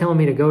Lord's telling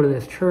me to go to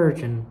this church,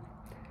 and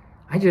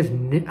I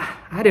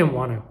didn't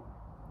want to.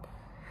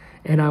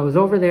 And I was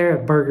over there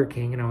at Burger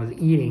King, and I was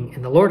eating,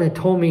 and the Lord had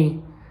told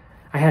me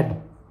I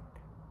had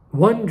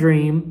one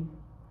dream,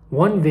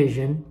 one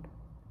vision,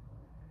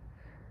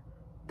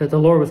 that the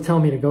Lord was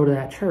telling me to go to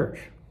that church.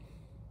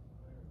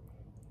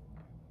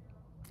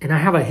 And I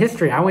have a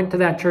history. I went to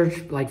that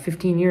church like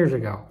 15 years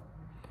ago.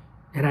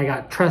 And I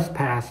got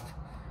trespassed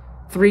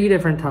 3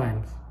 different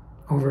times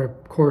over a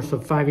course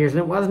of 5 years.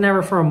 And it was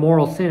never for a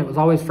moral sin. It was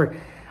always for,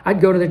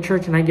 I'd go to the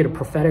church and I'd get a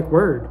prophetic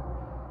word.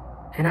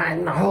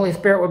 And the Holy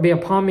Spirit would be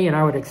upon me, and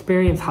I would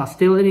experience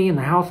hostility in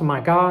the house of my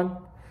God.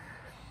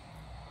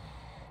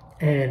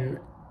 And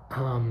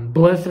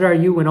blessed are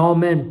you when all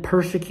men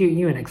persecute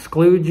you and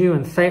exclude you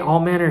and say all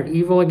manner of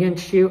evil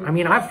against you. I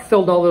mean, I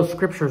filled all those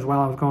scriptures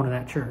while I was going to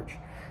that church.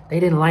 They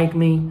didn't like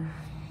me.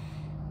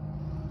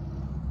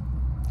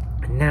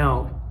 And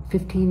now,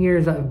 15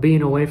 years of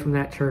being away from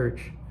that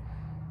church,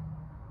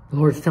 the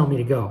Lord's telling me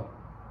to go.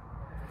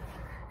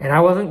 And I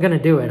wasn't going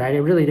to do it. I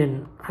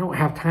don't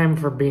have time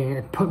for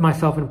put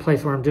myself in a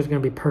place where I'm just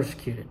going to be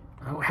persecuted.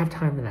 I don't have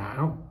time for that.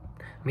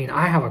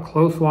 I have a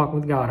close walk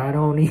with God. I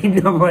don't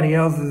need nobody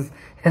else's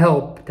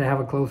help to have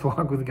a close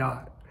walk with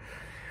God.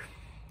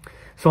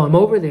 So I'm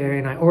over there,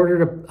 and I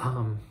ordered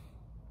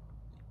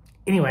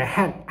anyway,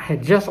 I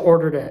had just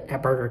ordered it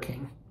at Burger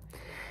King.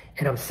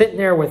 And I'm sitting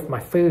there with my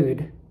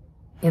food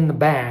in the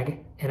bag.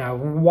 And I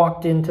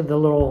walked into the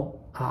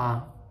little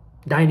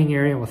dining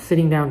area and was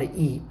sitting down to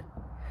eat.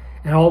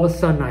 And all of a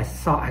sudden,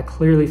 I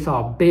clearly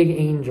saw a big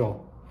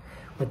angel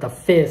with a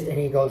fist. And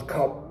he goes,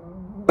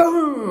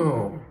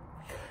 kaboom!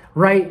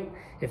 Right?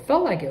 It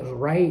felt like it was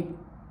right.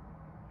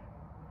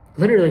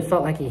 Literally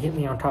felt like he hit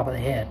me on top of the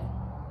head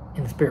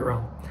in the spirit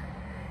realm.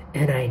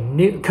 And I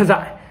knew, because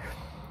I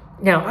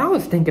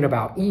was thinking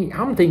about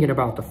I'm thinking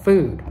about the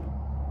food.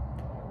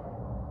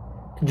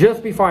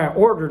 Just before I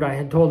ordered, I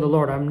had told the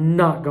Lord, I'm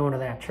not going to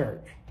that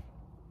church.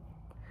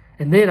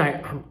 And then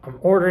I'm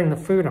ordering the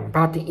food, I'm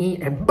about to eat,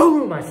 and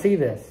boom, I see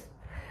this.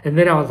 And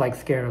then I was like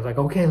scared. I was like,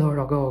 okay, Lord,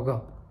 I'll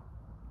go.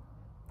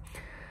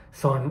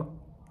 So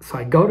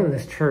I go to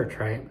this church,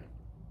 right?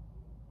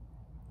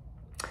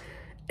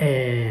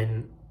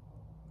 And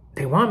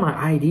they want my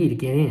ID to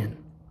get in.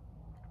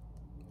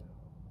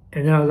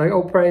 And I was like,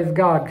 oh, praise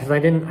God, because I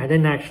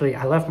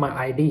left my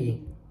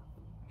ID.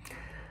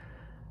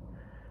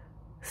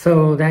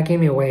 So that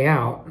gave me a way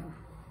out.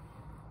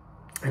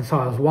 And so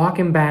I was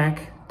walking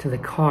back to the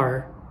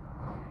car,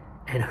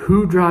 and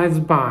who drives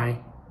by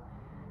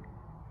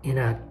in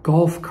a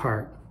golf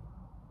cart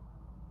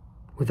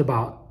with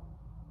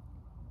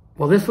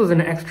this was an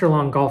extra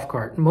long golf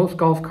cart. Most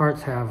golf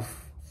carts have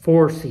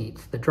 4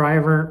 seats, the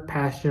driver,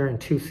 passenger,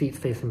 and 2 seats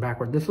facing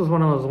backward. This was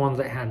one of those ones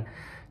that had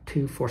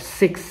 2, 4,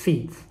 6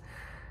 seats.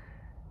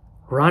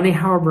 Ronnie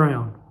Howard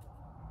Brown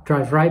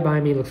drives right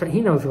by me. Looks like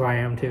he knows who I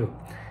am too.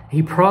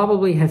 He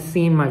probably has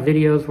seen my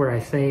videos where I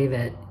say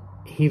that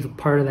he's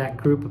part of that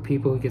group of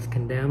people who gets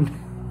condemned.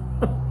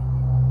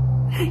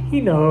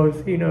 He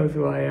knows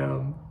who I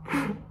am.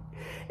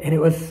 And it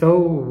was so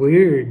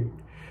weird.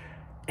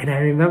 And I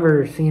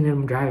remember seeing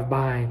him drive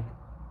by.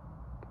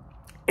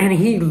 And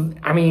he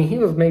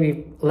was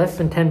maybe less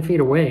than 10 feet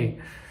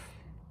away.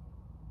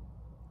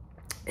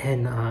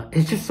 And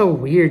it's just so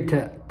weird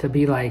to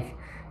be like,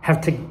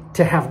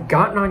 to have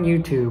gotten on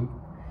YouTube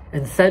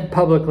and said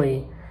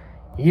publicly,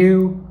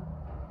 you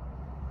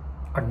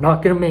are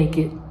not going to make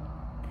it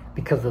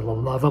because of the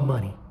love of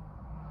money.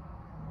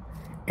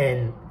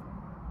 And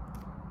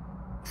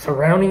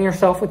surrounding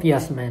yourself with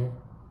yes men.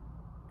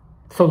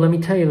 So let me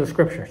tell you the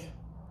scriptures.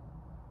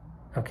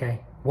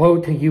 Okay? Woe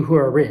to you who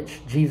are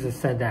rich. Jesus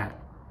said that.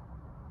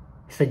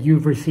 He said,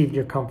 you've received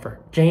your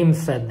comfort. James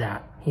said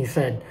that. He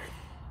said,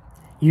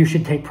 you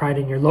should take pride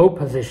in your low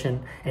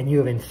position, and you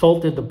have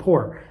insulted the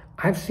poor.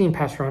 I've seen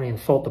Pastor Ronnie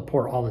insult the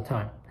poor all the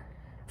time.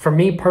 For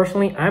me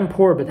personally, I'm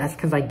poor, but that's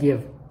because I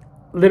give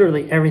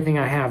literally everything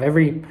I have.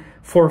 Every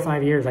 4 or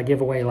 5 years, I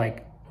give away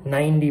like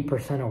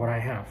 90% of what I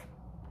have.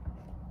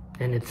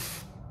 And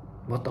it's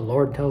what the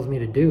Lord tells me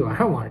to do. I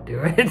don't want to do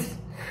it.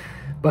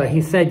 But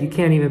he said, you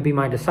can't even be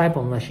my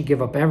disciple unless you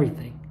give up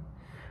everything.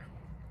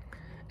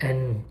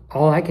 And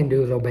all I can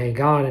do is obey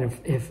God. And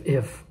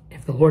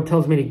if the Lord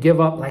tells me to give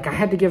up, like I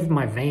had to give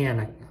my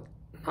van,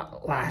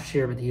 not last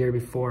year, but the year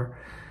before.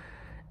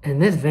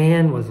 And this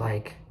van was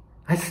like,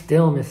 I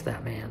still miss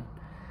that van.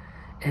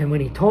 And when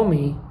he told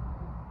me,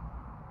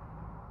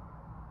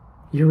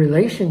 your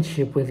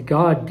relationship with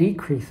God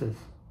decreases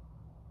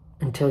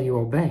until you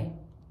obey.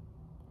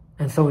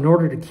 And so in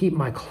order to keep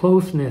my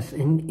closeness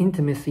and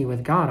intimacy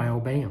with God, I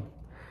obey him.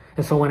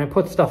 And so when I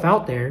put stuff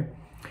out there,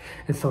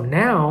 and so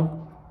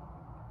now,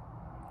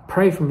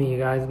 pray for me, you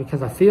guys,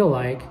 because I feel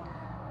like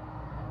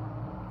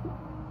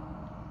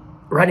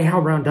Ronnie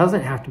Howard Brown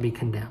doesn't have to be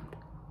condemned.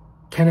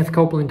 Kenneth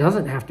Copeland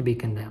doesn't have to be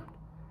condemned.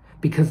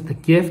 because the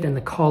gift and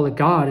the call of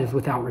God is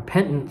without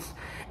repentance.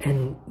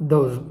 And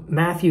those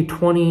Matthew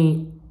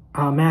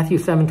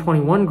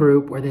 7:21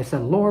 group where they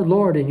said, Lord,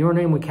 Lord, in your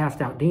name we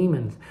cast out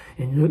demons,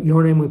 in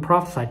your name we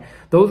prophesied.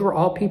 Those were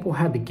all people who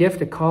had the gift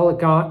to call of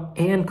God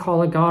and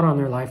call of God on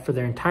their life for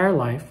their entire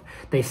life.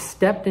 They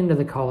stepped into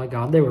the call of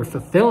God. They were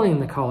fulfilling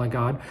the call of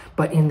God,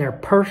 but in their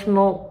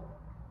personal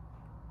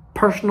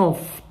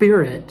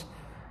spirit,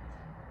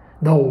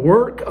 the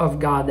work of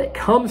God that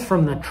comes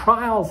from the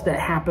trials that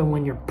happen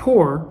when you're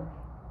poor.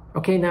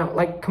 Okay, now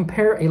like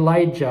compare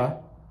Elijah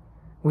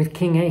with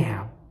King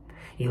Ahab.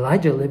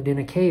 Elijah lived in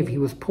a cave. He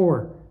was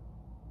poor.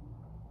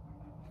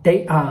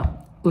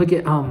 Look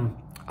at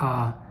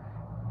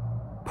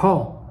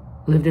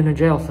Paul lived in a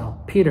jail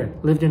cell. Peter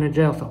lived in a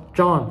jail cell.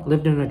 John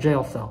lived in a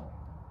jail cell.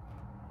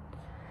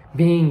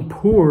 Being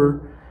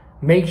poor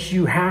makes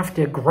you have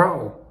to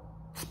grow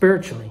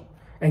spiritually.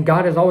 And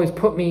God has always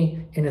put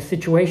me in a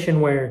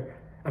situation where,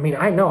 I mean,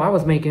 I know I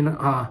was making,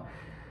 I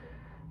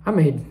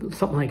made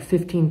something like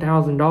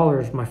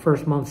 $15,000 my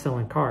first month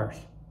selling cars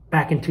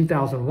back in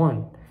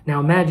 2001. Now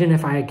imagine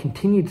if I had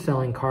continued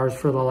selling cars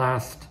for the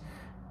last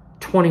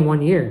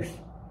 21 years.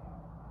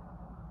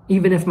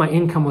 Even if my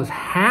income was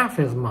half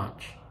as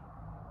much,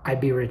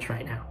 I'd be rich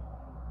right now.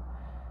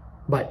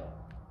 But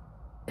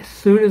as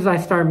soon as I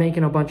started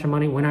making a bunch of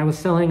money, when I was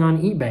selling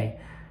on eBay, I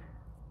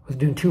was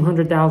doing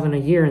 $200,000 a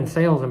year in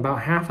sales, and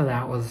about half of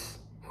that was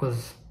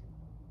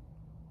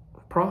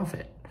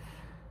profit.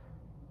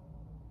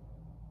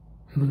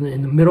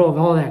 In the middle of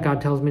all that,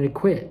 God tells me to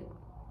quit.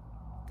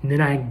 And then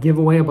I give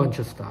away a bunch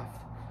of stuff.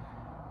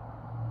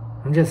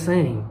 I'm just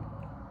saying,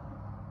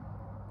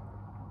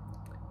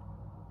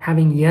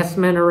 having yes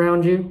men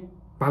around you,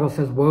 the Bible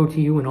says, woe to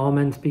you when all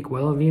men speak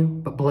well of you,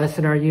 but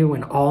blessed are you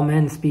when all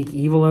men speak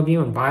evil of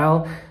you and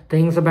vile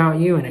things about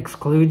you and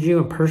exclude you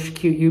and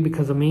persecute you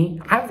because of me.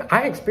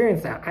 I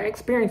experienced that. I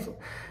experienced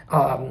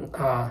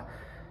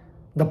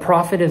the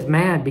prophet is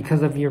mad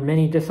because of your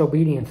many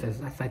disobediences.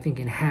 That's, I think,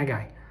 in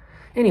Haggai.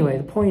 Anyway,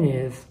 the point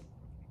is,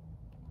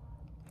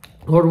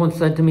 the Lord once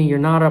said to me, you're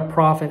not a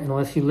prophet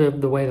unless you live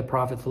the way the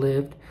prophets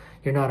lived.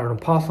 You're not an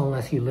apostle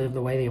unless you live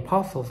the way the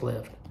apostles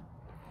lived.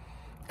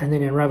 And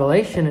then in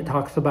Revelation, it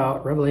talks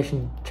about,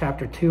 Revelation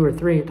chapter 2 or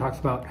 3, it talks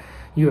about,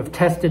 you have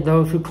tested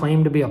those who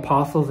claim to be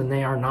apostles and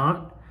they are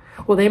not.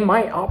 Well, they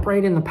might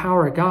operate in the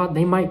power of God.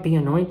 They might be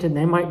anointed.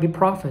 They might be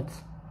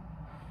prophets.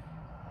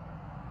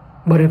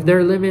 But if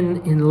they're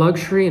living in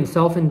luxury and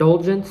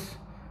self-indulgence,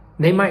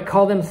 they might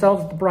call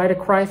themselves the bride of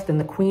Christ and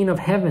the queen of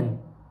heaven.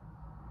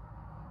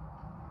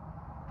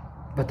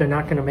 But they're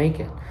not going to make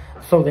it.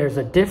 So there's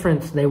a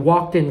difference. They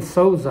walked in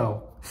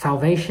sozo,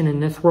 salvation in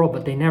this world,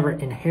 but they never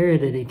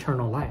inherited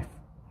eternal life.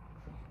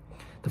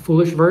 The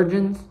foolish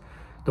virgins,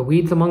 the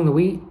weeds among the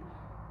wheat,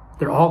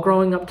 they're all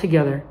growing up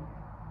together.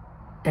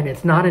 And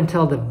it's not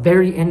until the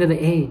very end of the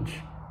age.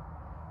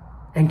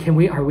 And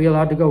are we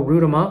allowed to go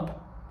root them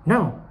up?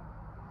 No.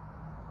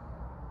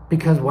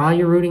 Because while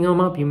you're rooting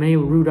them up, you may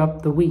root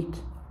up the wheat.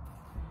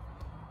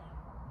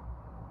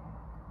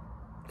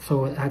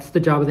 So that's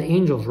the job of the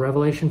angels.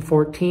 Revelation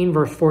 14,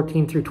 verse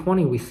 14 through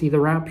 20, we see the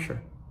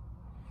rapture.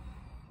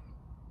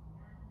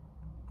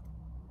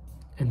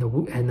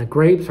 And the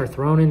grapes are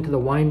thrown into the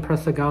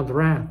winepress of God's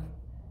wrath.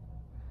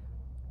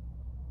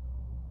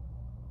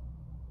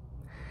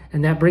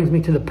 And that brings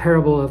me to the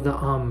parable of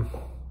the,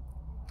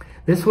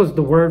 this was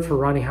the word for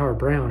Ronnie Howard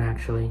Brown,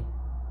 actually.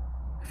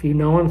 If you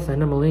know him,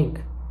 send him a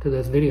link to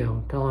this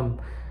video. Tell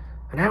him,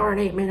 1 hour and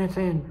 8 minutes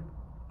in.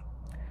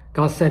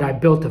 God said, I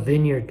built a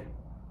vineyard.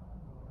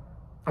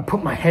 I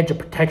put my hedge of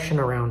protection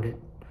around it.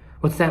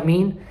 What's that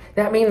mean?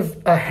 That means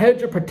a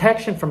hedge of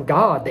protection from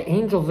God, the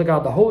angels of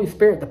God, the Holy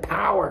Spirit, the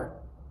power.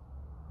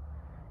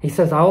 He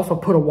says, I also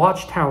put a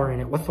watchtower in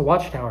it. What's the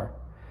watchtower?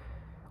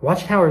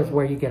 Watchtower is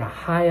where you get a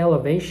high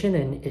elevation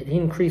and it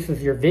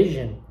increases your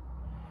vision.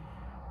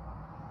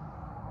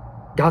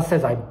 God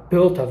says, I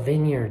built a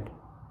vineyard.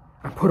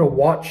 I put a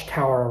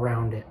watchtower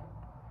around it.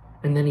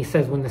 And then he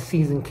says, when the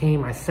season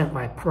came, I sent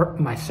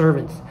my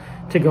servants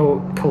to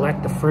go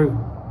collect the fruit.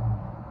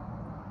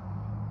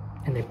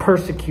 And they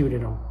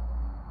persecuted them.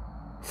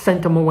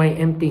 Sent them away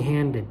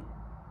empty-handed.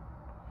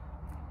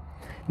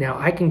 Now,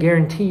 I can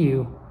guarantee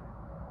you,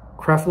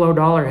 Creflo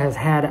Dollar has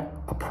had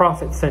a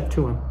prophet sent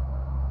to him.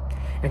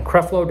 And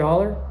Creflo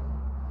Dollar,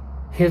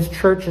 his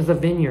church is a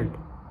vineyard.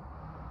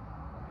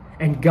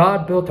 And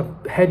God built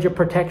a hedge of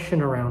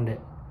protection around it.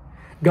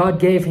 God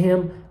gave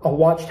him a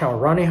watchtower.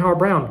 Ronnie Howard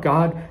Brown,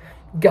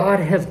 God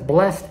has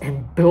blessed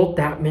and built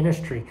that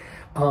ministry.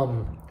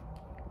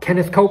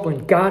 Kenneth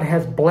Copeland, God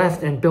has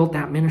blessed and built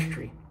that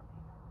ministry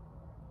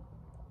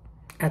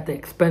at the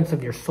expense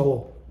of your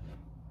soul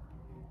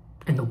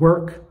and the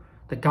work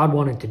that God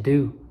wanted to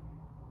do.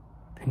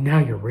 And now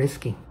you're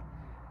risking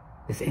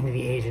this end of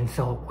the age. And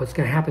so what's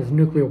going to happen is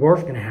nuclear war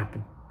is going to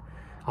happen.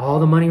 All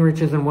the money,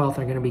 riches, and wealth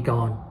are going to be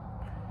gone.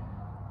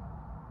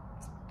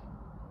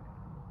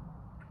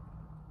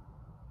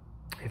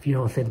 If you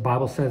don't say, the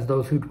Bible says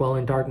those who dwell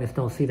in darkness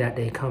don't see that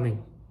day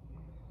coming.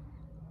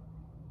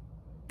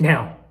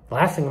 Now, the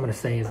last thing I'm going to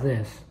say is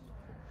this.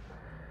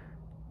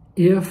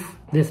 if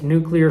this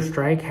nuclear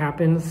strike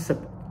happens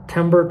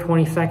September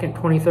 22nd,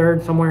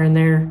 23rd, somewhere in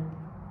there,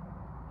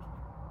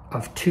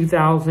 of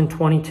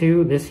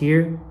 2022, this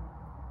year,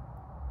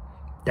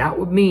 that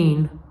would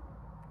mean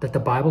that the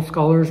Bible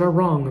scholars are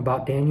wrong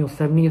about Daniel's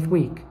 70th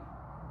week,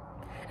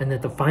 and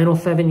that the final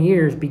 7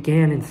 years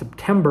began in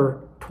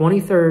September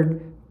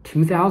 23rd,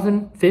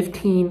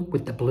 2015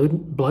 with the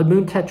blood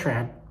moon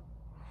tetrad.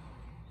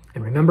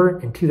 And remember,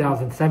 in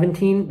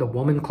 2017, the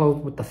woman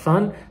clothed with the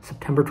sun.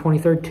 September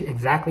 23rd,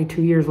 exactly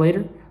 2 years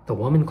later, the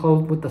woman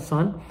clothed with the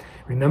sun.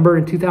 Remember,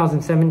 in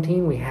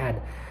 2017, we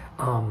had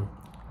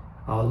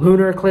a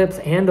lunar eclipse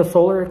and a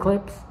solar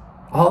eclipse.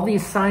 All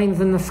these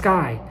signs in the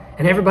sky.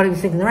 And everybody was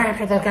thinking, the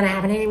rapture is going to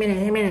happen any minute,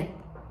 any minute.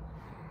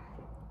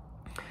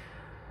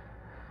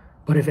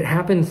 But if it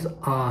happens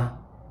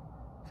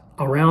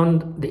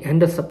around the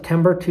end of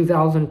September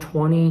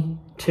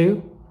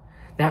 2022,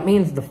 that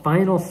means the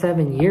final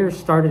 7 years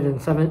started in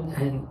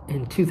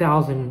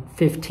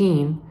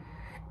 2015,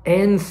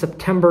 ends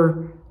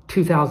September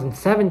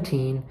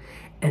 2017,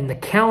 and the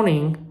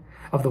counting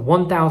of the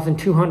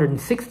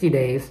 1,260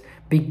 days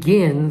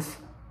begins,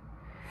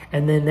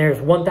 and then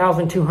there's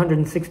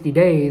 1,260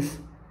 days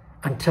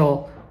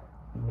until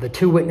the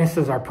two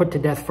witnesses are put to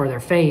death for their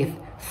faith,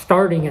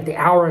 starting at the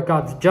hour of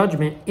God's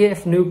judgment.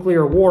 If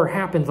nuclear war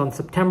happens on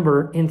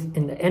September,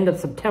 in the end of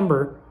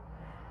September,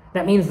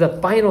 that means the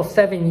final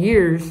 7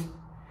 years.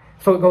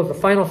 So it goes the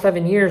final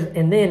 7 years,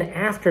 and then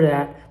after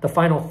that, the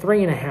final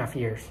 3.5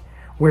 years,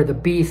 where the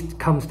beast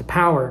comes to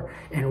power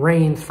and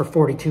reigns for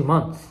 42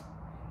 months.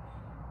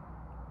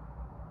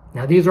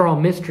 Now, these are all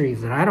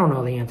mysteries that I don't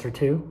know the answer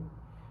to.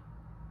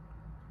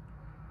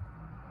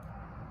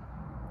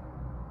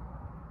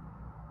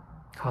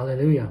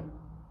 Hallelujah.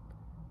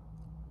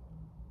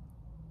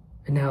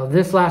 And now,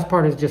 this last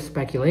part is just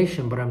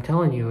speculation, but I'm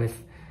telling you,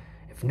 if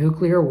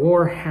nuclear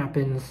war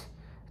happens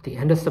at the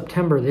end of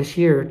September this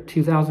year,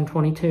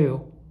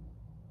 2022,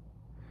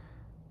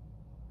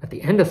 at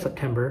the end of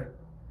September,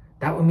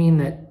 that would mean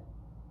that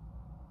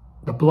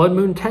the blood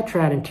moon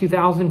tetrad in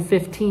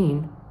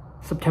 2015,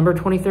 September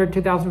 23rd,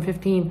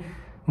 2015,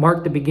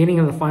 marked the beginning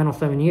of the final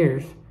 7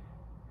 years.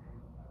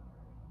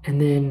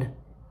 And then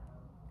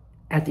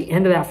at the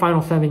end of that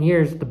final 7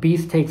 years, the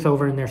beast takes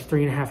over and there's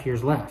 3.5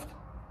 years left.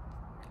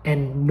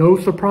 And no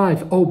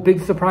surprise, oh,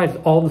 big surprise,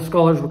 all the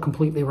scholars were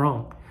completely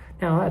wrong.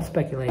 Now, that's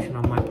speculation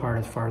on my part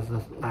as far as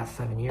the last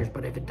 7 years.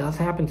 But if it does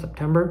happen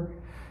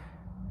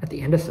at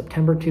the end of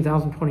September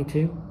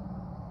 2022,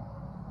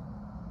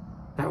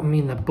 that would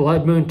mean the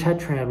blood moon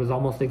tetrad was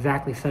almost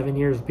exactly 7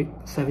 years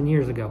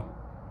ago.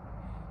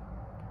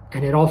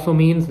 And it also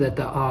means that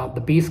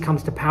the beast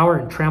comes to power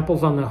and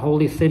tramples on the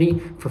holy city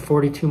for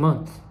 42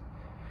 months.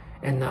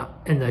 And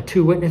the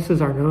two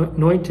witnesses are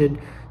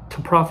anointed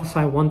to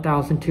prophesy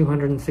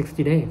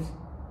 1,260 days.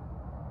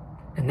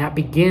 And that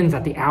begins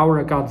at the hour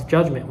of God's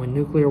judgment, when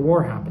nuclear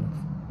war happens.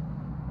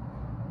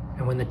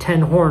 And when the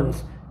 10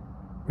 horns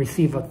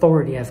receive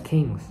authority as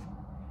kings.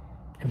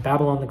 And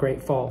Babylon the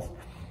Great falls.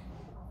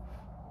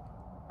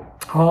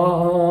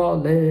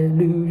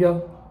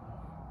 Hallelujah.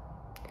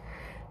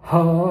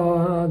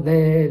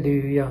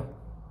 Hallelujah.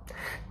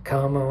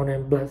 Come on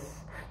and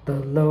bless the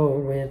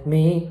Lord with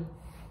me.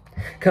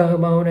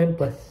 Come on and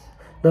bless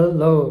the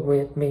Lord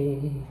with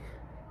me.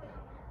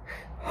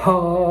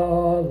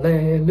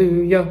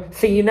 Hallelujah.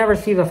 See, you never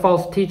see the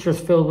false teachers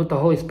filled with the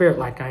Holy Spirit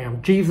like I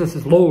am. Jesus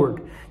is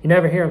Lord. You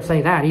never hear them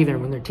say that either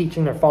when they're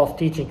teaching their false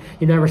teaching.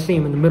 You never see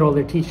them in the middle of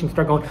their teaching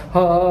start going,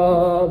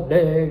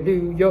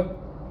 hallelujah.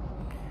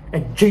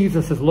 And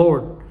Jesus is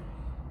Lord.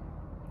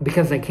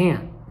 Because they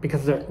can't.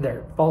 Because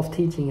their false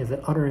teaching is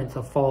an utterance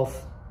of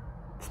false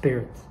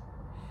spirits.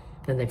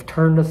 And they've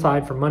turned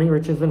aside from money,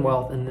 riches, and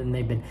wealth, and then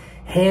they've been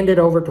handed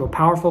over to a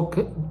powerful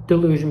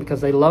delusion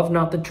because they love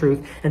not the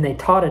truth, and they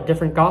taught a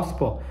different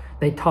gospel.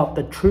 They taught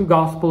the true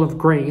gospel of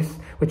grace,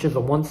 which is a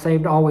once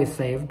saved, always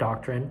saved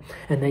doctrine,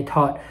 and they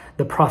taught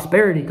the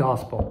prosperity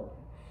gospel,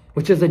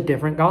 which is a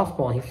different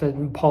gospel.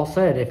 And Paul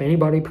said, if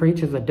anybody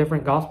preaches a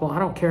different gospel, I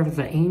don't care if it's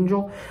an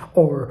angel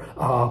or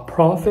a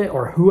prophet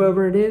or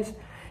whoever it is,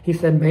 he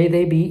said, may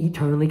they be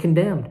eternally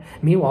condemned.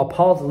 Meanwhile,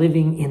 Paul's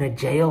living in a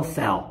jail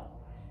cell.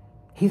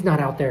 He's not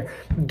out there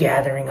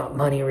gathering up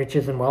money,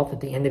 riches, and wealth at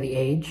the end of the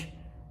age.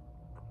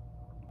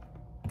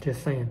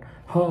 Just saying,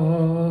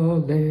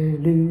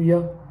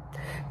 hallelujah.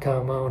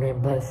 Come on and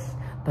bless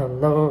the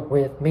Lord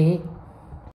with me.